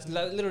 Yeah. That's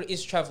literally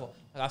is travel.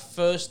 Like our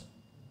first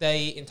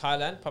day in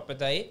Thailand, proper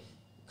day,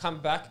 come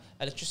back,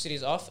 electricity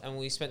is off, and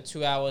we spent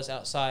 2 hours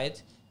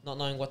outside, not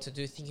knowing what to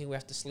do, thinking we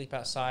have to sleep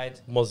outside.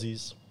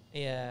 Mozzies.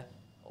 Yeah,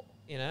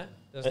 you know,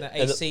 there was no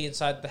AC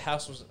inside. The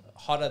house was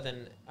hotter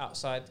than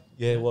outside.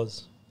 Yeah, it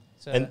was.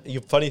 So And the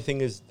funny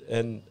thing is,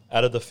 and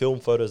out of the film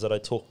photos that I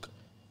took,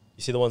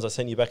 you see the ones I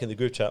sent you back in the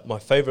group chat, my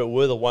favorite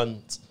were the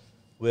ones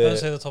where... Don't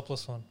say the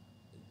topless one.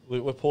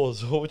 We're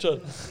paused. Which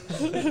one?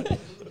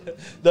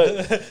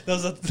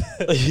 There's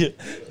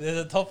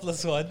a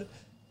topless one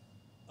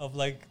of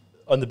like...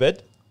 On the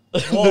bed?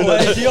 Oh,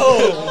 wait,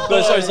 yo!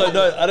 No, sorry,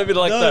 no, I don't mean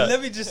like that.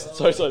 Let me just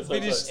Sorry. finish my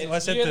it's you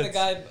and sentence. the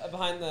guy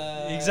behind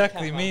the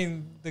Exactly, camera. me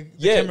and the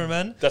Yeah,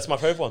 cameraman. that's my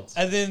favorite ones.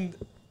 And then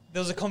there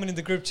was a comment in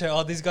the group chat,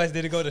 oh, these guys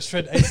need to go to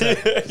shred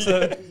ASAP.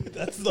 So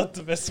that's not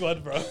the best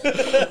one, bro.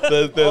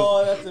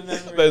 That's a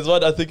memory. There's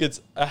one, I think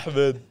it's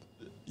Ahmed,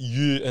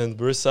 you and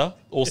Barissa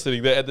all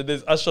sitting there. And then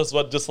there's Ashraf's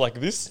one just like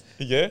this.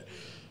 Yeah.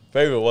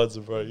 Favorite ones,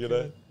 bro, you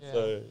know? Yeah.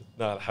 So,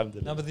 no,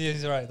 alhamdulillah. No, but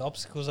he's right. The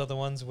obstacles are the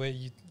ones where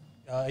you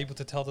are able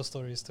to tell the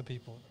stories to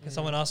people. If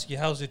someone asks you,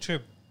 how's your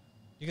trip?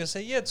 You're going to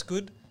say, yeah, it's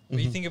good.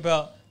 But you think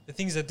about the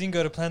things that didn't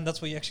go to plan,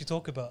 that's what you actually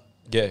talk about.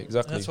 Yeah, And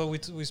exactly. that's what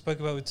we spoke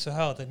about with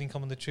Suhail. They didn't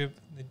come on the trip.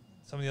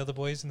 Some of the other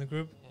boys in the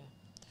group.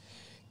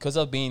 Because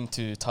I've been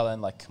to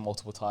Thailand like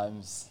multiple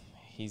times.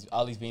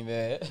 Ali's been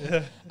there.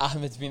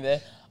 Ahmed's been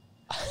there.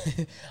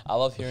 I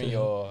love hearing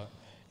your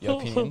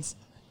opinions,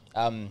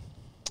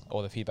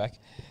 or the feedback.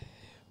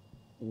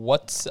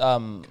 What's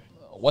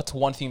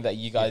one thing that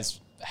you guys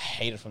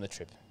hated from the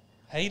trip?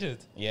 Hated?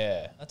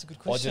 Yeah. That's a good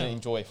Or question. didn't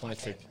enjoy from the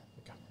trip?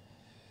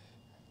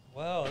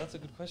 Wow, that's a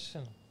good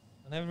question.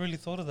 I never really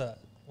thought of that.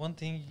 One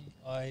thing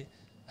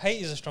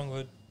hate is a strong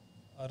word.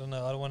 I don't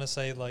know. I don't want to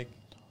say like...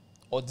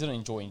 Or didn't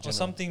enjoy in general? Or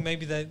something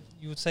maybe that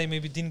you would say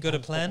maybe didn't go to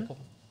plan.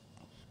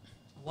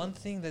 One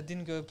thing that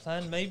didn't go to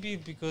plan, maybe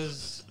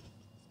because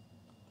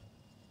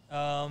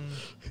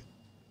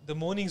the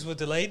mornings were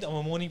delayed. I'm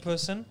a morning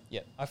person.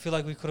 Yeah. I feel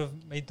like we could have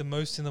made the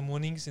most in the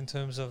mornings in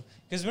terms of...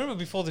 Because remember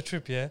before the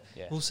trip, Yeah.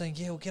 we were saying,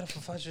 we'll get up for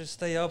Fajr,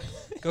 stay up,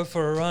 go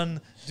for a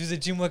run, do the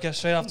gym workout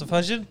straight after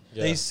Fajr.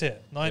 Yeah. Days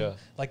set.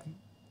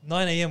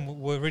 9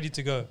 a.m. we're ready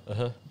to go.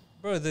 Uh-huh.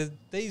 Bro, the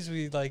days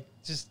we like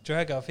just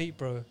drag our feet,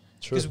 bro.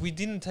 True. Because we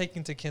didn't take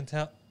into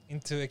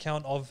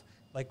account of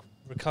like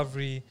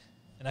recovery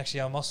and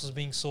actually our muscles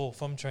being sore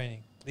from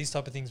training. These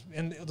type of things.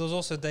 And there was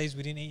also days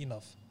we didn't eat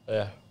enough.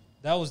 Yeah.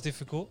 That was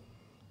difficult.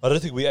 I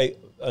don't think we ate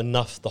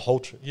enough the whole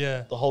trip.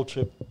 Yeah. The whole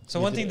trip. So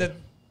we one thing didn't.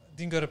 that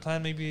didn't go to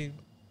plan, maybe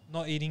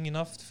not eating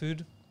enough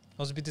food.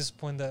 I was a bit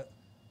disappointed that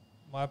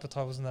my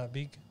appetite wasn't that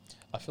big.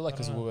 I feel like I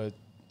because don't we were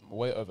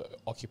way over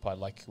occupied.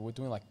 Like we're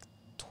doing like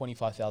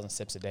 25,000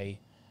 steps a day.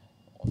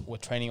 We're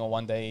training on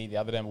one day. The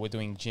other day we're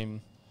doing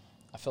gym.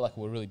 I feel like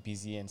we're really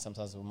busy, and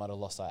sometimes we might have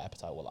lost our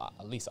appetite. Well,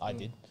 at least I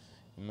did,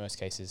 in most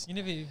cases. You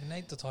never even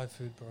ate the Thai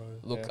food, bro.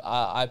 Look,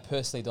 I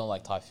personally don't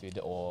like Thai food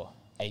or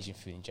Asian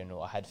food in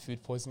general. I had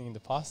food poisoning in the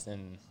past,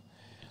 and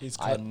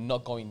I'm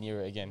not going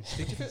near it again.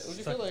 Would you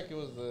feel like it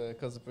was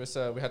because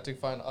we had to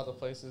find other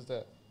places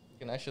that you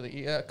can actually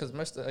eat at?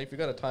 Because if you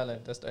go to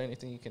Thailand, that's the only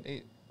thing you can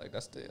eat. Like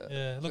that's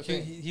the Look, the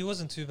thing. he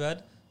wasn't too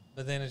bad,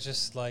 but then it's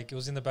just like it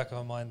was in the back of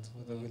our mind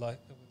whether we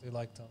liked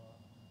or not.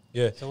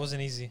 Yeah. So it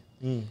wasn't easy.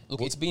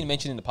 Look, it's been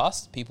mentioned in the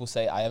past. People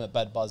say I am a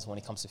bad buzz when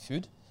it comes to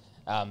food,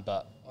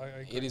 but I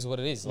agree. it is what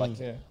it is. Like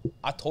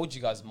I told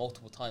you guys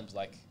multiple times,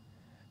 like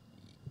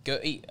go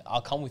eat.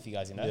 I'll come with you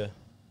guys. You know. Yeah.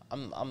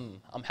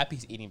 I'm happy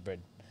eating bread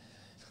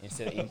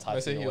instead of eating Thai I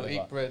food. say or you'll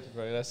whatever. eat bread,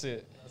 bro. That's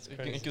it. You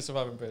crazy. can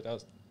survive on bread. You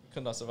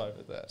could not survive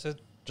with that. So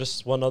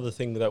Just one other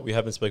thing that we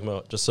haven't spoken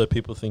about, just so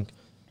people think,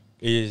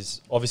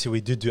 is obviously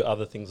we do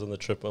other things on the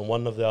trip. And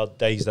one of our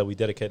days that we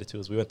dedicated to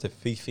is we went to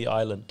Fifi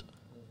Island.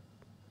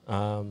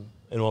 Anyone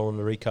want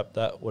to recap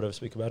that? Whatever,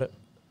 speak about it?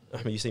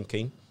 I mean, you seem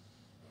keen.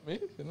 Me?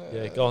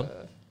 Yeah, go on.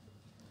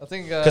 I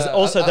think Because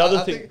also the other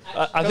thing,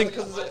 I think...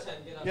 You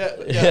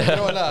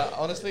know what?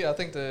 Honestly, I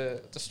think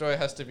the story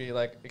has to be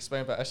like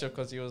explained by Ashraf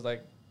because he was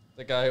like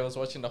the guy who was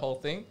watching the whole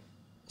thing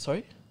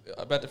Sorry?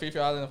 about the Fifi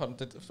Island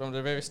from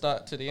the very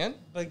start to the end.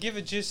 but give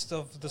a gist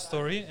of the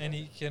story and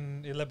he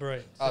can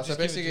elaborate. So just give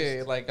a basically,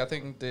 gist. like I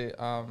think the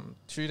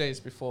 2 days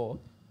before,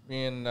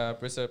 me and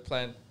Brissa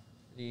planned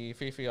the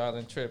Fifi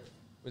Island trip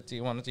with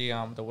one of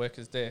the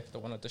workers there,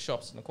 one of the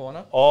shops in the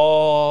corner.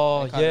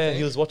 Oh, That kind of yeah, thing.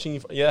 he was watching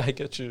you. Yeah, I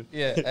get you.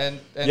 Yeah, and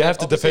You have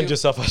to defend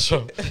obviously- yourself,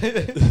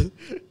 Ashraf.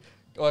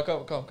 Well,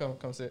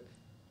 come sit.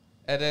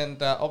 And then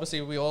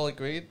obviously we all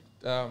agreed.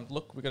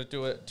 Look, we're gonna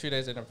do it 2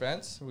 days in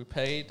advance. We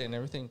paid and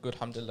everything. Good,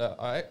 alhamdulillah.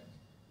 All right.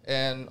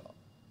 And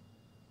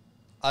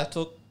I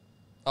took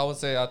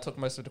most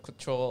of the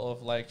control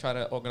of like trying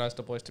to organize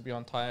the boys to be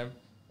on time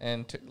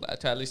and to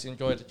at least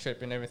enjoy the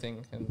trip and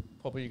everything. And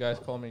probably you guys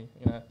call me,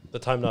 The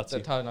time Nazi.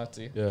 the Thai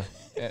Nazi. Yeah.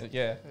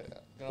 Yeah.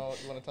 You know,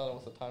 you want to tell them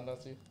what's the time,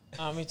 Nancy?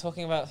 We're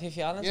talking about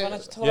Fifi Islands. Yeah. Why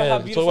don't you talk Yeah, about how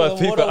talk beautiful about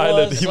the water Fifi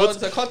Island. was? He So wants-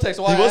 it's the context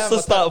why He I wants am, to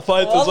but start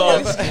fights as Well,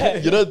 well. yeah.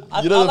 You know,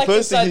 I the like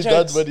first thing inside he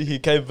jokes. done when he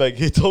came back,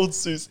 he told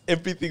Seuss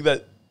everything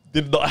that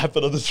did not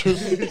happen on the trip.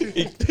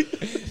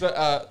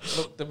 So,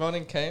 look, the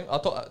morning came. I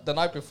thought the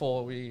night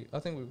before I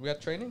think we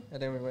had training,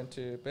 and then we went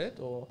to bed.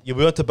 Or Yeah,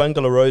 we went to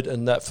Bangalore Road,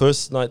 and that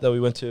first night that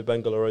we went to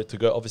Bangalore Road to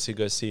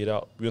go see it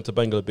out, we went to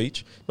Bangalore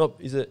Beach.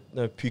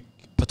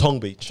 Patong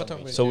Beach.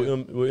 Patong Beach, So yeah.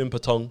 we were in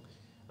Patong,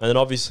 and then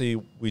obviously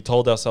we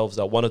told ourselves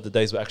that one of the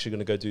days we're actually going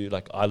to go do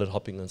like island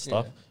hopping and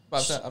stuff, Yeah.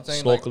 But I'm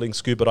saying like, snorkeling,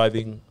 scuba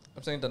diving.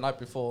 I'm saying the night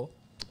before,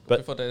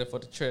 But- for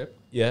the trip.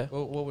 Yeah,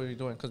 What were we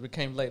doing? Because we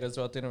came late as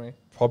well, didn't we?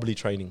 probably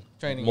training.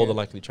 Training, More yeah. than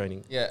likely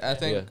training. Yeah, I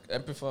think Yeah.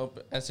 and before,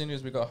 as soon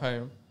as we got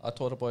home, I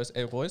told the boys,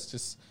 "Hey boys,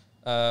 just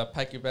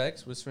pack your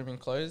bags with swimming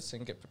clothes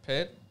and get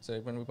prepared. So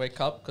when we wake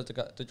up, because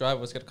the driver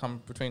was gonna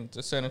come between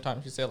a certain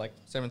time. He said like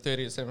 7:30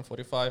 to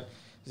 7:45.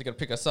 He's gonna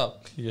pick us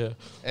up." Yeah.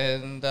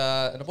 And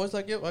the boys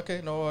like, "Yep,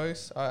 okay, no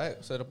worries, all right."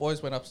 So the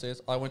boys went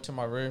upstairs. I went to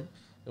my room.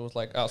 It was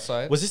like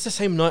outside. Was this the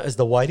same night as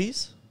the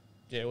Whiteys?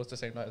 Yeah, it was the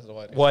same night as the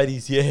wedding.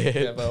 Whiteys, yeah.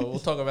 Yeah, but we'll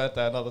talk about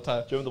that another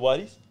time. Do you remember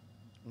the Whiteys?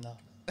 No.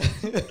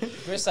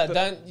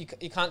 Brissa,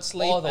 you can't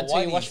sleep the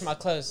until you wash whiteys. my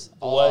clothes.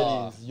 The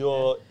Oh.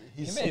 Whiteys.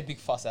 He made a big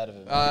fuss out of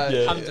it. Yeah.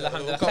 Alhamdulillah,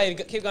 alhamdulillah.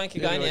 Khair, keep going,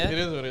 yeah. It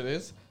is what it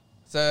is.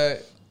 So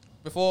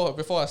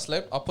before I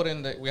slept, I put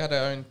in we had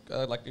our own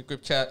like a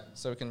group chat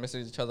so we can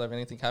message each other if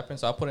anything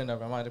happens. So I put in a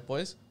reminder,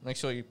 boys, make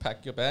sure you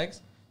pack your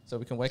bags so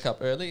we can wake up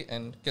early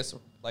and get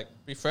some, like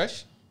be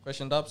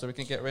freshened up so we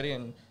can get ready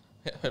and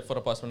head for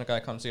the bus when the guy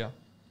comes here.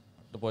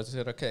 The boys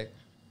said okay.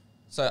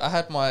 So I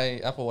had my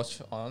Apple Watch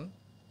on,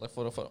 like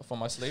for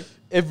my sleep.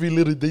 Every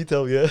little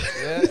detail, yeah.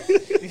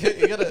 Yeah,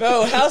 you gotta.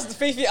 Bro, how's the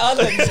Fifi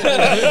Islands?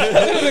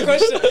 That's the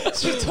question.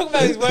 She's talking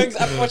about his wearing his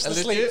Apple Watch to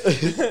sleep.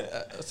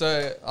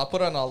 So I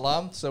put on an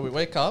alarm. So we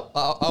wake up.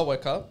 I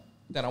woke up.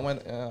 Then I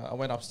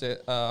went upstairs.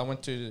 I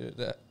went to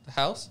the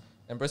house,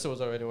 and Bristol was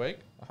already awake.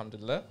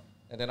 Alhamdulillah.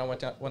 And then I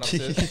went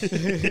upstairs.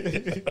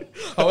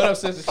 I went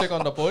upstairs to check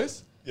on the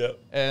boys. Yeah.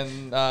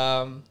 And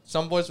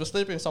some boys were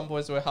sleeping. Some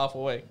boys were half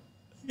awake.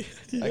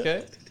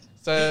 Okay.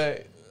 So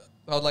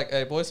I was like,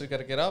 "Hey boys, we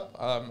gotta get up.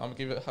 I'm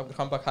gonna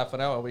come back half an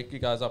hour. Wake you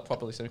guys up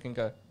properly so we can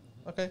go."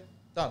 Okay,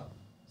 done.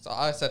 So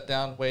I sat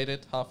down,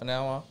 waited half an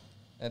hour,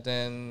 and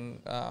then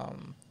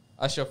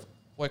Ashraf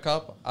woke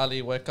up.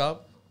 Ali woke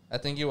up. I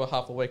think you were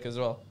half awake as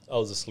well. I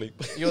was asleep.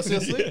 You were still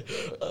asleep?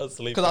 Yeah, I was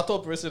asleep. Because I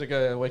thought Barista to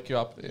go and wake you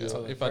up Till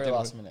the if I very didn't.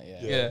 last minute,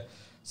 yeah. Yeah.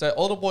 So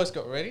all the boys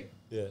got ready,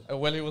 Yeah.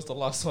 and Welly was the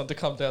last one to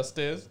come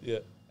downstairs, Yeah.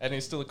 and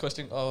he's still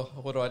questioning, "Oh,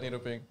 what do I need to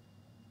bring?"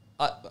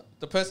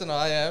 The person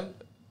I am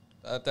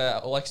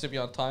that likes to be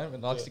on time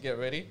and likes to get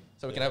ready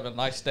so we can have a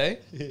nice day.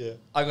 Yeah.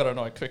 I got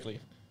annoyed quickly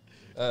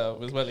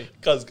with Welly.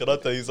 Guys, can I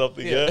tell you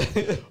something? Yeah.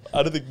 Yeah.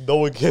 I don't think no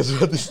one cares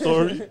about this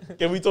story.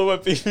 Can we talk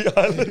about Fifi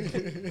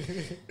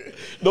Island?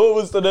 No one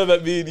wants to know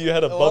that me and you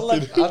had a bump Wallah,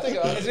 in. I think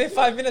It's been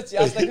 5 minutes you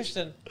asked that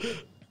question.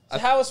 So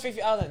how was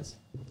Fifi Islands?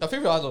 I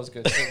think Island was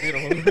good. It was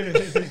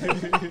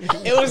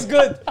beautiful. It was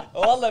good.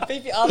 Wallah,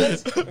 Fifi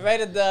Islands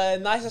rated the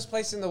nicest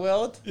place in the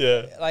world.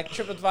 Yeah. Like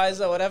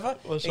TripAdvisor or whatever.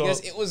 Mashallah.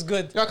 Because it was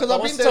good. Yeah, 'cause But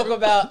I've let's been there talk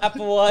about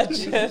Apple Watch.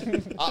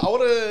 And I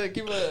want to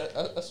give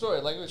a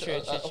story, like Sure.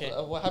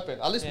 of what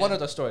happened. At least Yeah. one of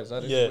the stories. I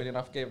didn't Yeah. really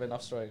gave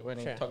enough story when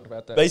he Sure. talked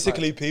about that.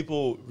 Basically,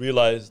 people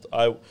realized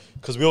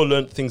because we all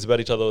learned things about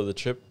each other on the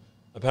trip.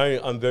 Apparently,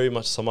 I'm very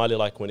much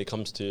Somali-like when it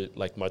comes to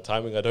like my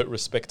timing. I don't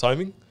respect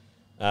timing.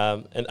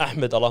 And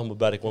Ahmed, Allah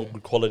Mubarak, one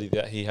good quality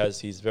that he has,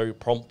 he's very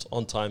prompt,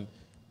 on time,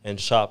 and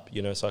sharp.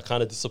 You know, so I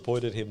kind of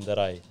disappointed him that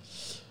I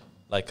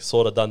like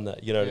sort of done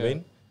that. You know what I Yeah.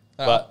 mean?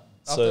 But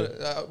so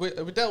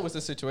after, we dealt with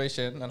the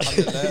situation, and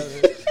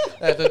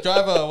alhamdulillah, the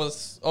driver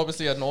was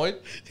obviously annoyed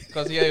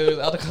because he had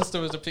other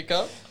customers to pick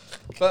up.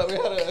 But we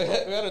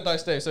had a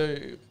nice day. So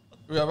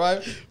we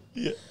arrived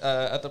yeah.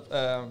 at the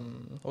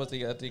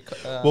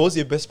What was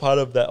your best part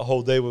of that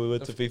whole day when we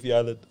went to Fifi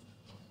Island?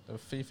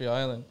 Fifi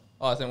Island.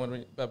 Oh, I think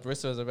when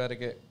Barista was about to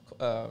get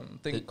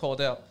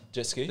called out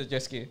Jet ski. the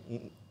jet ski.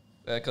 Mm.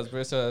 Because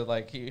Barista,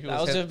 like, he that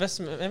was your best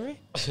memory?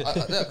 yeah,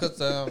 because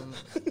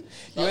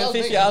You went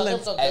Fifi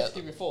Island. jet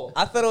ski before.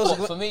 I thought it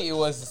was For me, it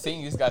was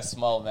seeing this guy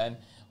smile, man.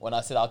 When I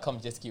said I'll come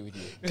jet ski with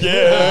you,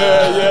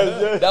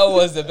 Yeah. that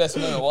was the best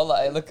moment.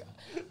 Wallah, look,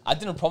 I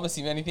didn't promise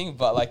him anything,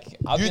 but like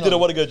You didn't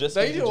want to go jet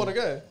So ski. you didn't want to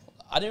go?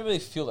 I didn't really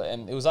feel it,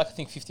 and it was like I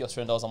think $50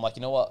 Australian. I'm like,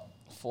 you know what,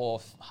 for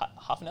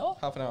half an hour?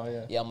 Half an hour,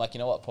 yeah. Yeah, I'm like, you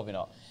know what, probably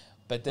not.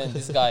 But then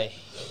this guy,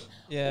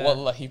 Yeah.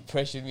 wallah, he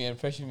pressured me.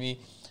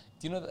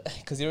 Do you know that?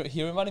 Because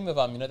he reminded me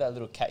of you know that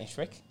little cat in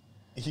Shrek.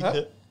 Yeah.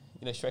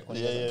 You know Shrek when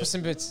he does Yeah. Puss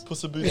in Boots.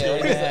 Puss in Boots.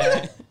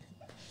 Yeah.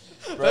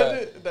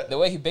 Bruh, the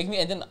way he begged me,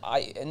 and then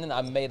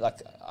I made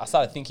like I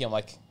started thinking. I'm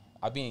like,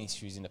 I've been in his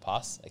shoes in the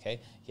past. Okay,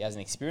 he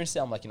hasn't experienced it.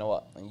 I'm like, you know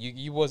what? And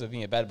you boys are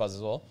being a bad buzz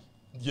as well.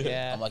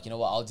 Yeah. I'm like, you know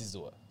what? I'll just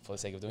do it for the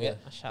sake of doing it.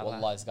 Mashallah.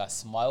 Wallah, this guy's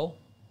smile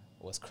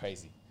was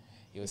crazy.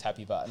 he was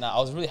happy. But no, I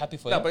was really happy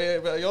for No,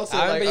 him. but you also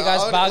I remember you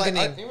guys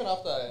bargaining. even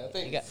after I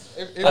think You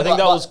got- I think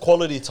that was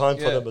quality time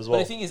for Yeah. them as But well.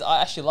 the thing is,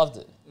 I actually loved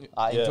it.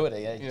 I Yeah. enjoyed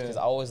it, Yeah. because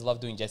I always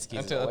loved doing jet skis.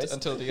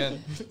 until the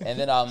end. And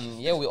then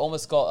we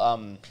almost got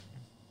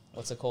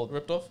what's it called?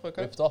 Ripped off.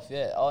 Okay. Ripped off,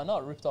 yeah. Oh,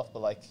 not ripped off,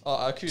 but like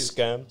Oh, accused.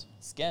 Scammed.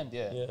 scammed,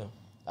 yeah.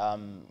 Yeah.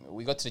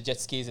 We got to the jet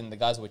skis and the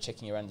guys were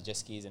checking around the jet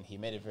skis, and he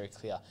made it very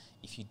clear: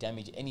 if you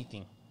damage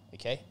anything,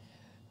 okay,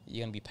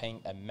 you're gonna be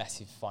paying a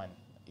massive fine.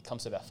 It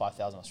comes to about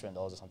 5,000 Australian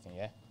dollars or something,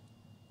 yeah.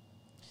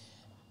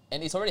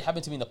 And it's already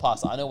happened to me in the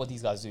past. I know what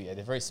these guys do. Yeah,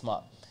 they're very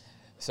smart.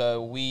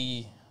 So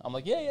I'm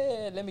like,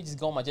 yeah. Let me just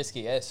go on my jet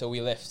ski. Yeah. So we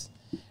left.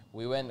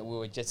 We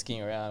were jet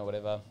skiing around,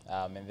 whatever.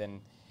 And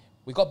then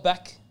we got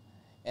back,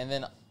 and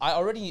then I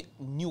already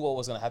knew what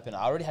was gonna happen.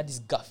 I already had this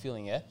gut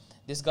feeling. Yeah.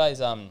 This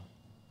guy's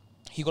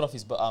he got off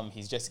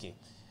his jet ski,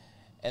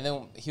 and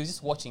then he was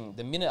just watching.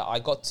 The minute I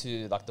got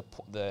to like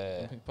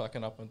the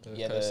Parking up on the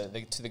yeah coast.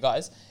 to the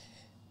guys,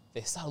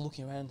 they started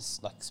looking around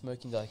like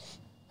smoking. They're like,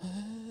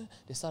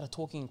 they started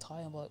talking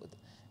Thai.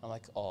 I'm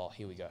like, oh,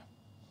 here we go.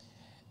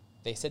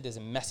 They said there's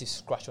a massive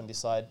scratch on this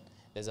side.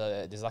 There's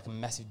like a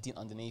massive dent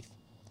underneath,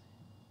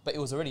 but it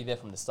was already there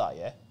from the start,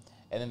 yeah.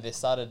 And then they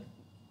started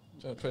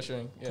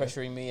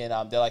pressuring me,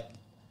 and they're like,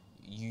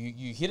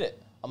 you hit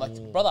it. I'm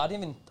like, brother, I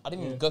didn't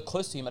even go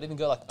close to him. I didn't even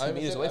go like 2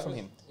 meters away from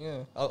him.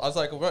 Yeah, I was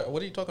like, what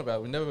are you talking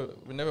about? We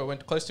never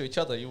went close to each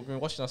other. You've been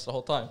watching us the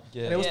whole time.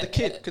 Yeah. And it was Yeah. the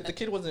kid. The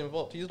kid wasn't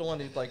involved. He's the one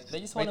who like They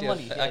just made wanted the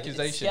money. Yeah,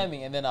 accusation. it's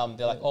scamming, and then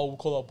they're like, oh, we'll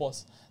call our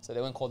boss. So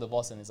they went and called the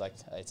boss, and it's like,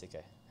 it's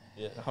okay.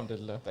 Yeah.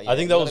 Alhamdulillah. But I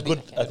think you that was gotta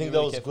be- good. gotta I be think that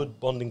really was careful. good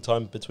bonding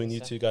time between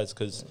you two guys,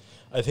 because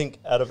I think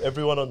out of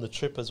everyone on the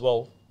trip as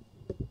well,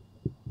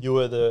 you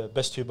were the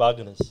best two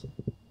bargainers.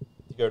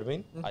 You get what I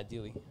mean?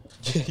 Ideally,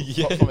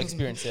 Yeah. from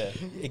experience, yeah.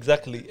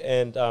 Exactly.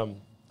 And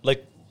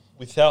like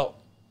without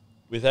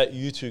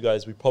you two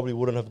guys, we probably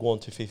wouldn't have gone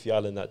to Fifi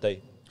Island that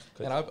day.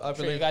 And I Sure, you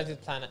believe guys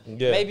did plan it.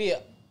 Yeah.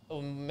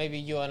 Maybe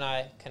you and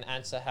I can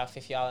answer how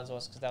Fifi Islands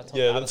was, because they'll talk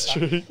Yeah, about that's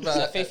stuff. true.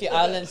 So Fifi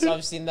Islands,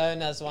 obviously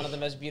known as one of the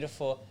most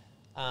beautiful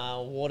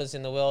waters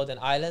in the world and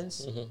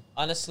islands. Mhm.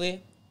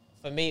 Honestly,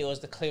 for me, it was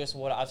the clearest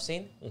water I've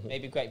seen. Mhm.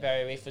 Maybe Great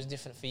Barrier Reef was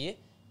different for you,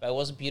 but it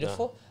was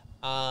beautiful.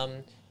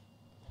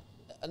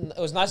 And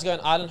it was nice going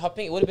island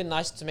hopping. It would have been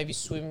nice to maybe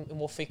swim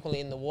more frequently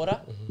in the water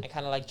and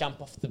kind of like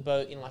jump off the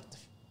boat in like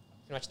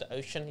pretty much the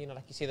ocean. You know,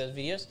 like you see those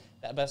videos.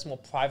 But that's more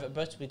private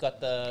boats. We got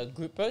the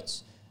group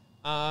boats.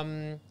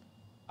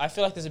 I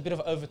feel like there's a bit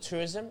of over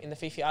tourism in the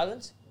Fifi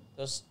Islands.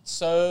 There's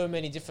so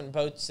many different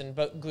boats and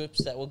boat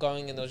groups that were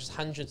going, and there was just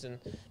hundreds and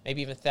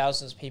maybe even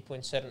thousands of people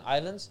in certain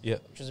islands, Yeah.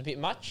 which was a bit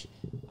much.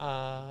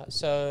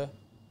 So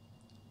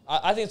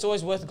I think it's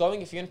always worth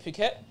going if you're in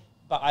Phuket,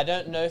 but I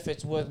don't know if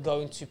it's worth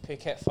going to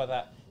Phuket for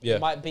that. Yeah. There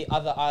might be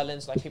other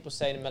islands, like people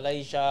say in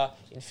Malaysia,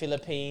 in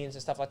Philippines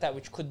and stuff like that,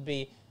 which could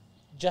be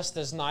just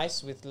as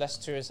nice with less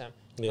tourism.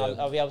 Yeah.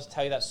 I'll be able to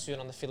tell you that soon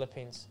on the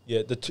Philippines.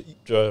 Yeah,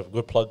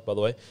 good plug, by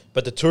the way.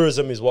 But the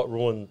tourism is what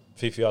ruined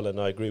Fifi Island.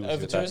 I agree with you.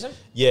 Over with that. tourism?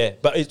 Yeah,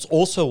 but it's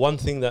also one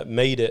thing that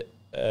made it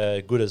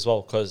good as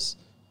well, because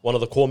one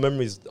of the core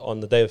memories on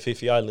the day of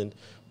Fifi Island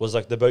was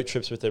like the boat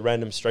trips with the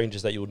random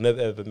strangers that you would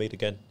never ever meet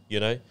again, you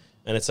know?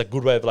 And it's a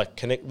good way of like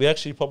connect. We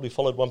actually probably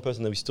followed one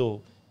person that we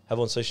still have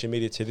on social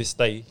media to this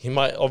day. He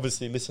might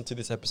obviously listen to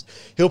this episode.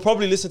 He'll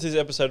probably listen to this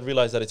episode,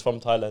 realize that it's from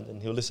Thailand,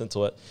 and he'll listen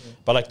to it.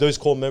 But like those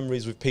core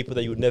memories with people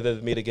that you would never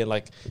ever meet again.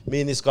 Like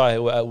me and this guy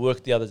were at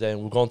work the other day,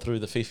 and we've gone through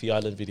the Fifi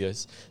Island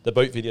videos, the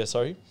boat video,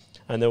 sorry.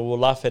 And then we were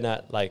laughing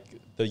at like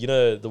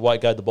the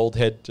white guy, the bald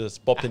head,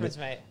 just bopping. Ahmed's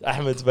mate.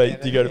 Ahmed's mate.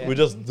 Yeah, You go, yeah. we're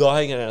just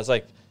dying, and it's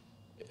like,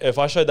 if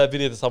I showed that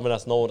video to someone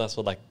else, no one else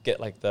would like get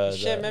like the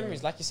Share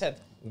memories, like you said.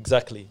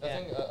 exactly. I Yeah.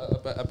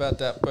 think about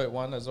that boat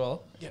one as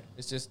well. Yeah.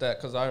 It's just that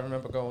because I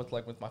remember going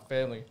with my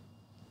family,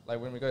 like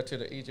when we go to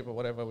the Egypt or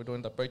whatever, we're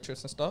doing the boat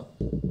trips and stuff.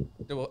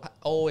 There will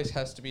always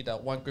has to be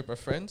that one group of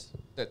friends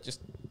that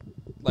just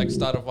like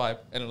start a vibe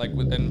and like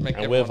and make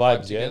And we're everyone vibe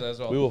vibes, together yeah. as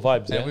well. We were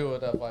vibes, and yeah. we were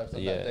that vibes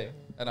on Yeah. that day.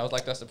 And I was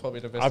like, that's probably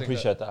the best. I thing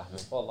appreciate that,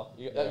 Ahmed. Wallah.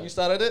 Yeah. You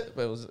started it,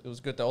 but it was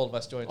good that all of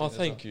us joined. Oh, in as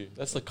thank well. you.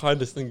 That's the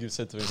kindest thing you've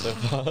said to me so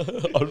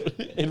far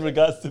in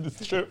regards to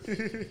this trip.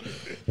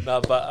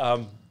 No, but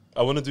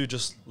I want to do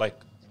just like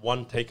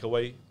one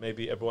takeaway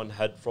maybe everyone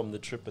had from the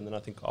trip, and then I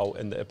think I'll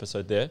end the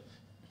episode there.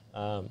 Say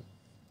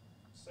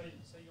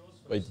yours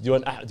first. Wait, do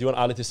you want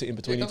Ali to sit in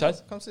between you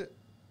guys? Come sit.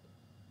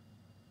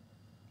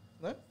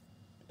 No?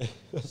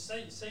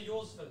 Say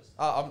yours first.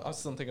 I'm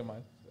still thinking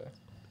mine.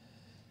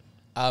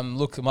 Yeah.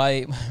 Look,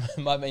 my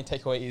my main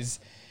takeaway is,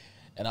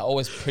 and I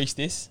always preach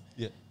this: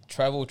 Yeah.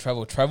 travel,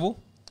 travel, travel.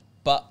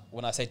 But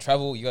when I say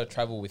travel, you got to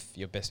travel with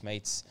your best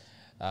mates,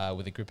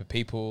 with a group of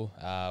people,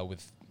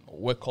 with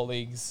work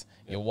colleagues,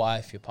 your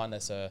wife, your partner.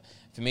 So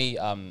for me,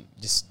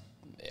 just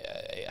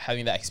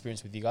having that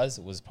experience with you guys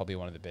was probably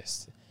one of the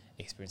best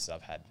experiences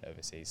I've had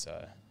overseas.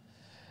 So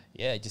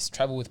yeah, just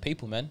travel with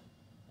people, man.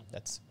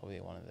 That's probably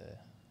one of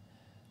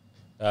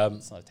the.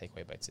 It's not a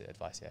takeaway, but it's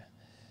advice.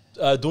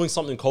 Yeah. Doing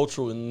something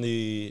cultural in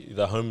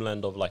the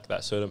homeland of like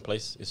that certain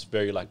place is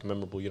very like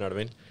memorable. You know what I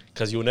mean?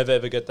 Because you'll never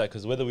ever get that.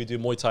 Because whether we do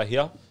Muay Thai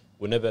here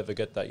we'll never ever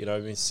get that. You know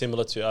what I mean?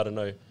 Similar to, I don't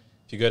know, if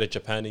you go to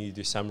Japan and you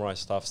do samurai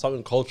stuff,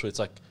 something cultural, it's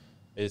like,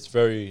 it's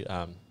very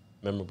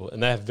memorable.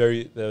 And they have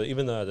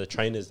even though the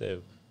trainers, they're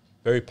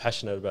very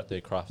passionate about their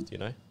craft, you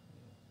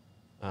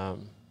know?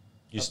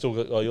 You still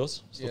got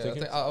yours? Still Yeah,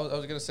 thinking? I was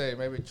going to say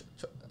maybe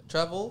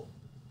travel,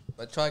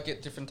 but try to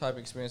get different type of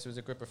experience with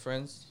a group of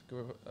friends,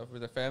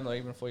 with a family, or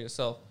even for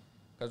yourself.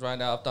 Because right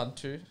now I've done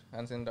 2,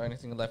 and then the only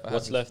thing left I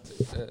What's have left?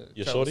 is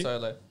Your travel shorty?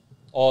 solo.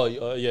 Oh,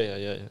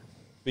 yeah.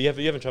 But you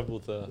haven't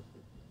travelled with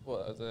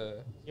What,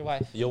 Your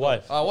wife. your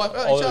wife? wife,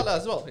 Oh, inshallah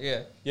as well,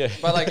 yeah. Yeah.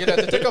 But like, you know,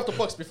 to tick off the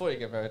box before you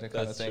get married, that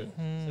kind of That's thing.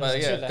 true. But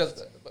There's yeah, two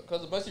left.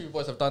 because most of you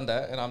boys have done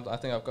that, and I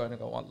think I've only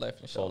got one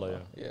left, inshallah.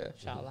 Solo, Yeah.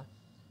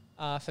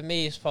 Inshallah. For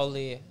me, it's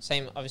probably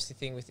same, obviously,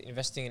 thing with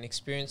investing in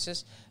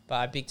experiences.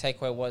 But a big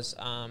takeaway was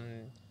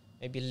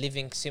maybe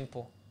living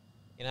simple.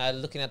 You know,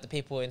 looking at the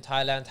people in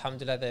Thailand,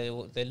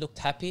 alhamdulillah, they looked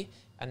happy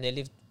and they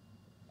lived,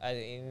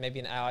 maybe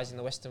in our eyes in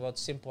the Western world,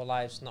 simple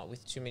lives, not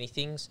with too many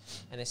things,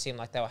 and they seemed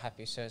like they were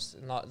happy. So it's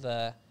not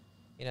the,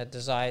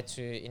 desire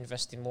to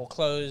invest in more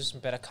clothes,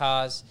 better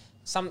cars.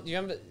 Do you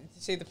remember?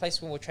 See the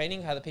place when we were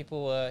training, how the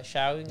people were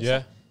showering? And Yeah.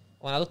 stuff?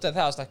 When I looked at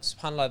that, I was like,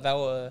 subhanAllah, they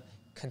were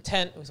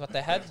content with what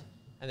they had,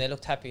 and they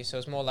looked happy. So it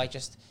was more like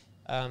just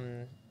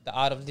the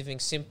art of living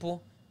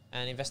simple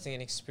and investing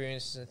in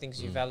experiences and things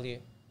you value,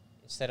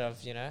 instead of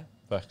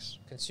Facts.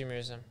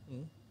 consumerism.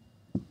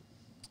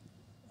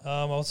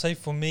 I would say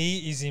for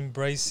me is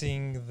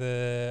embracing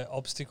the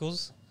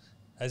obstacles,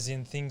 as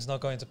in things not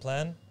going to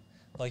plan,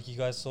 like you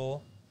guys saw.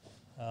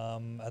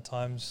 At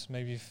times,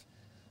 maybe if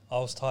I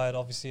was tired,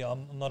 obviously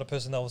I'm not a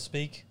person that will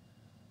speak,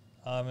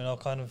 and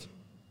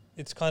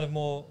it's kind of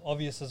more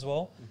obvious as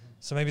well.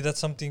 So maybe that's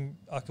something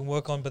I can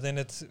work on. But then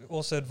it's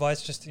also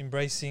advice just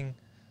embracing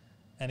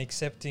and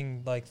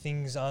accepting like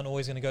things aren't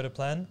always going to go to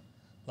plan.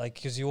 Like,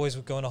 because you always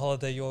go on a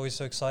holiday, you're always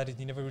so excited,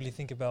 you never really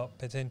think about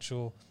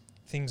potential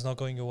things not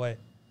going your way.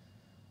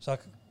 So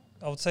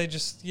I would say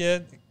just,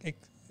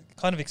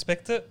 kind of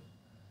expect it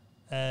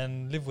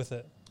and live with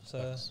it. So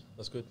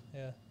That's good.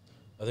 yeah.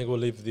 I think we'll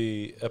leave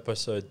the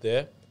episode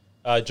there.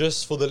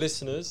 Just for the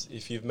listeners,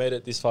 if you've made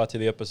it this far to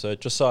the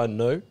episode, just so I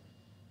know,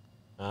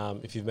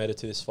 if you've made it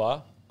to this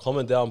far,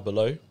 comment down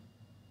below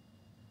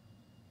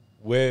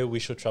where we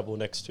should travel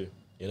next to.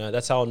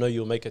 That's how I know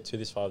you'll make it to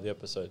this far of the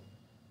episode.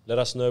 Let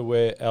us know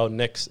where our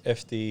next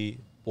FD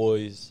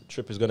Boys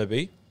trip is going to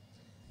be.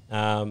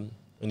 And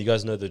you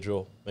guys know the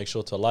drill. Make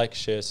sure to like,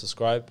 share,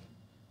 subscribe.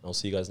 And I'll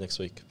see you guys next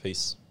week.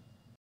 Peace.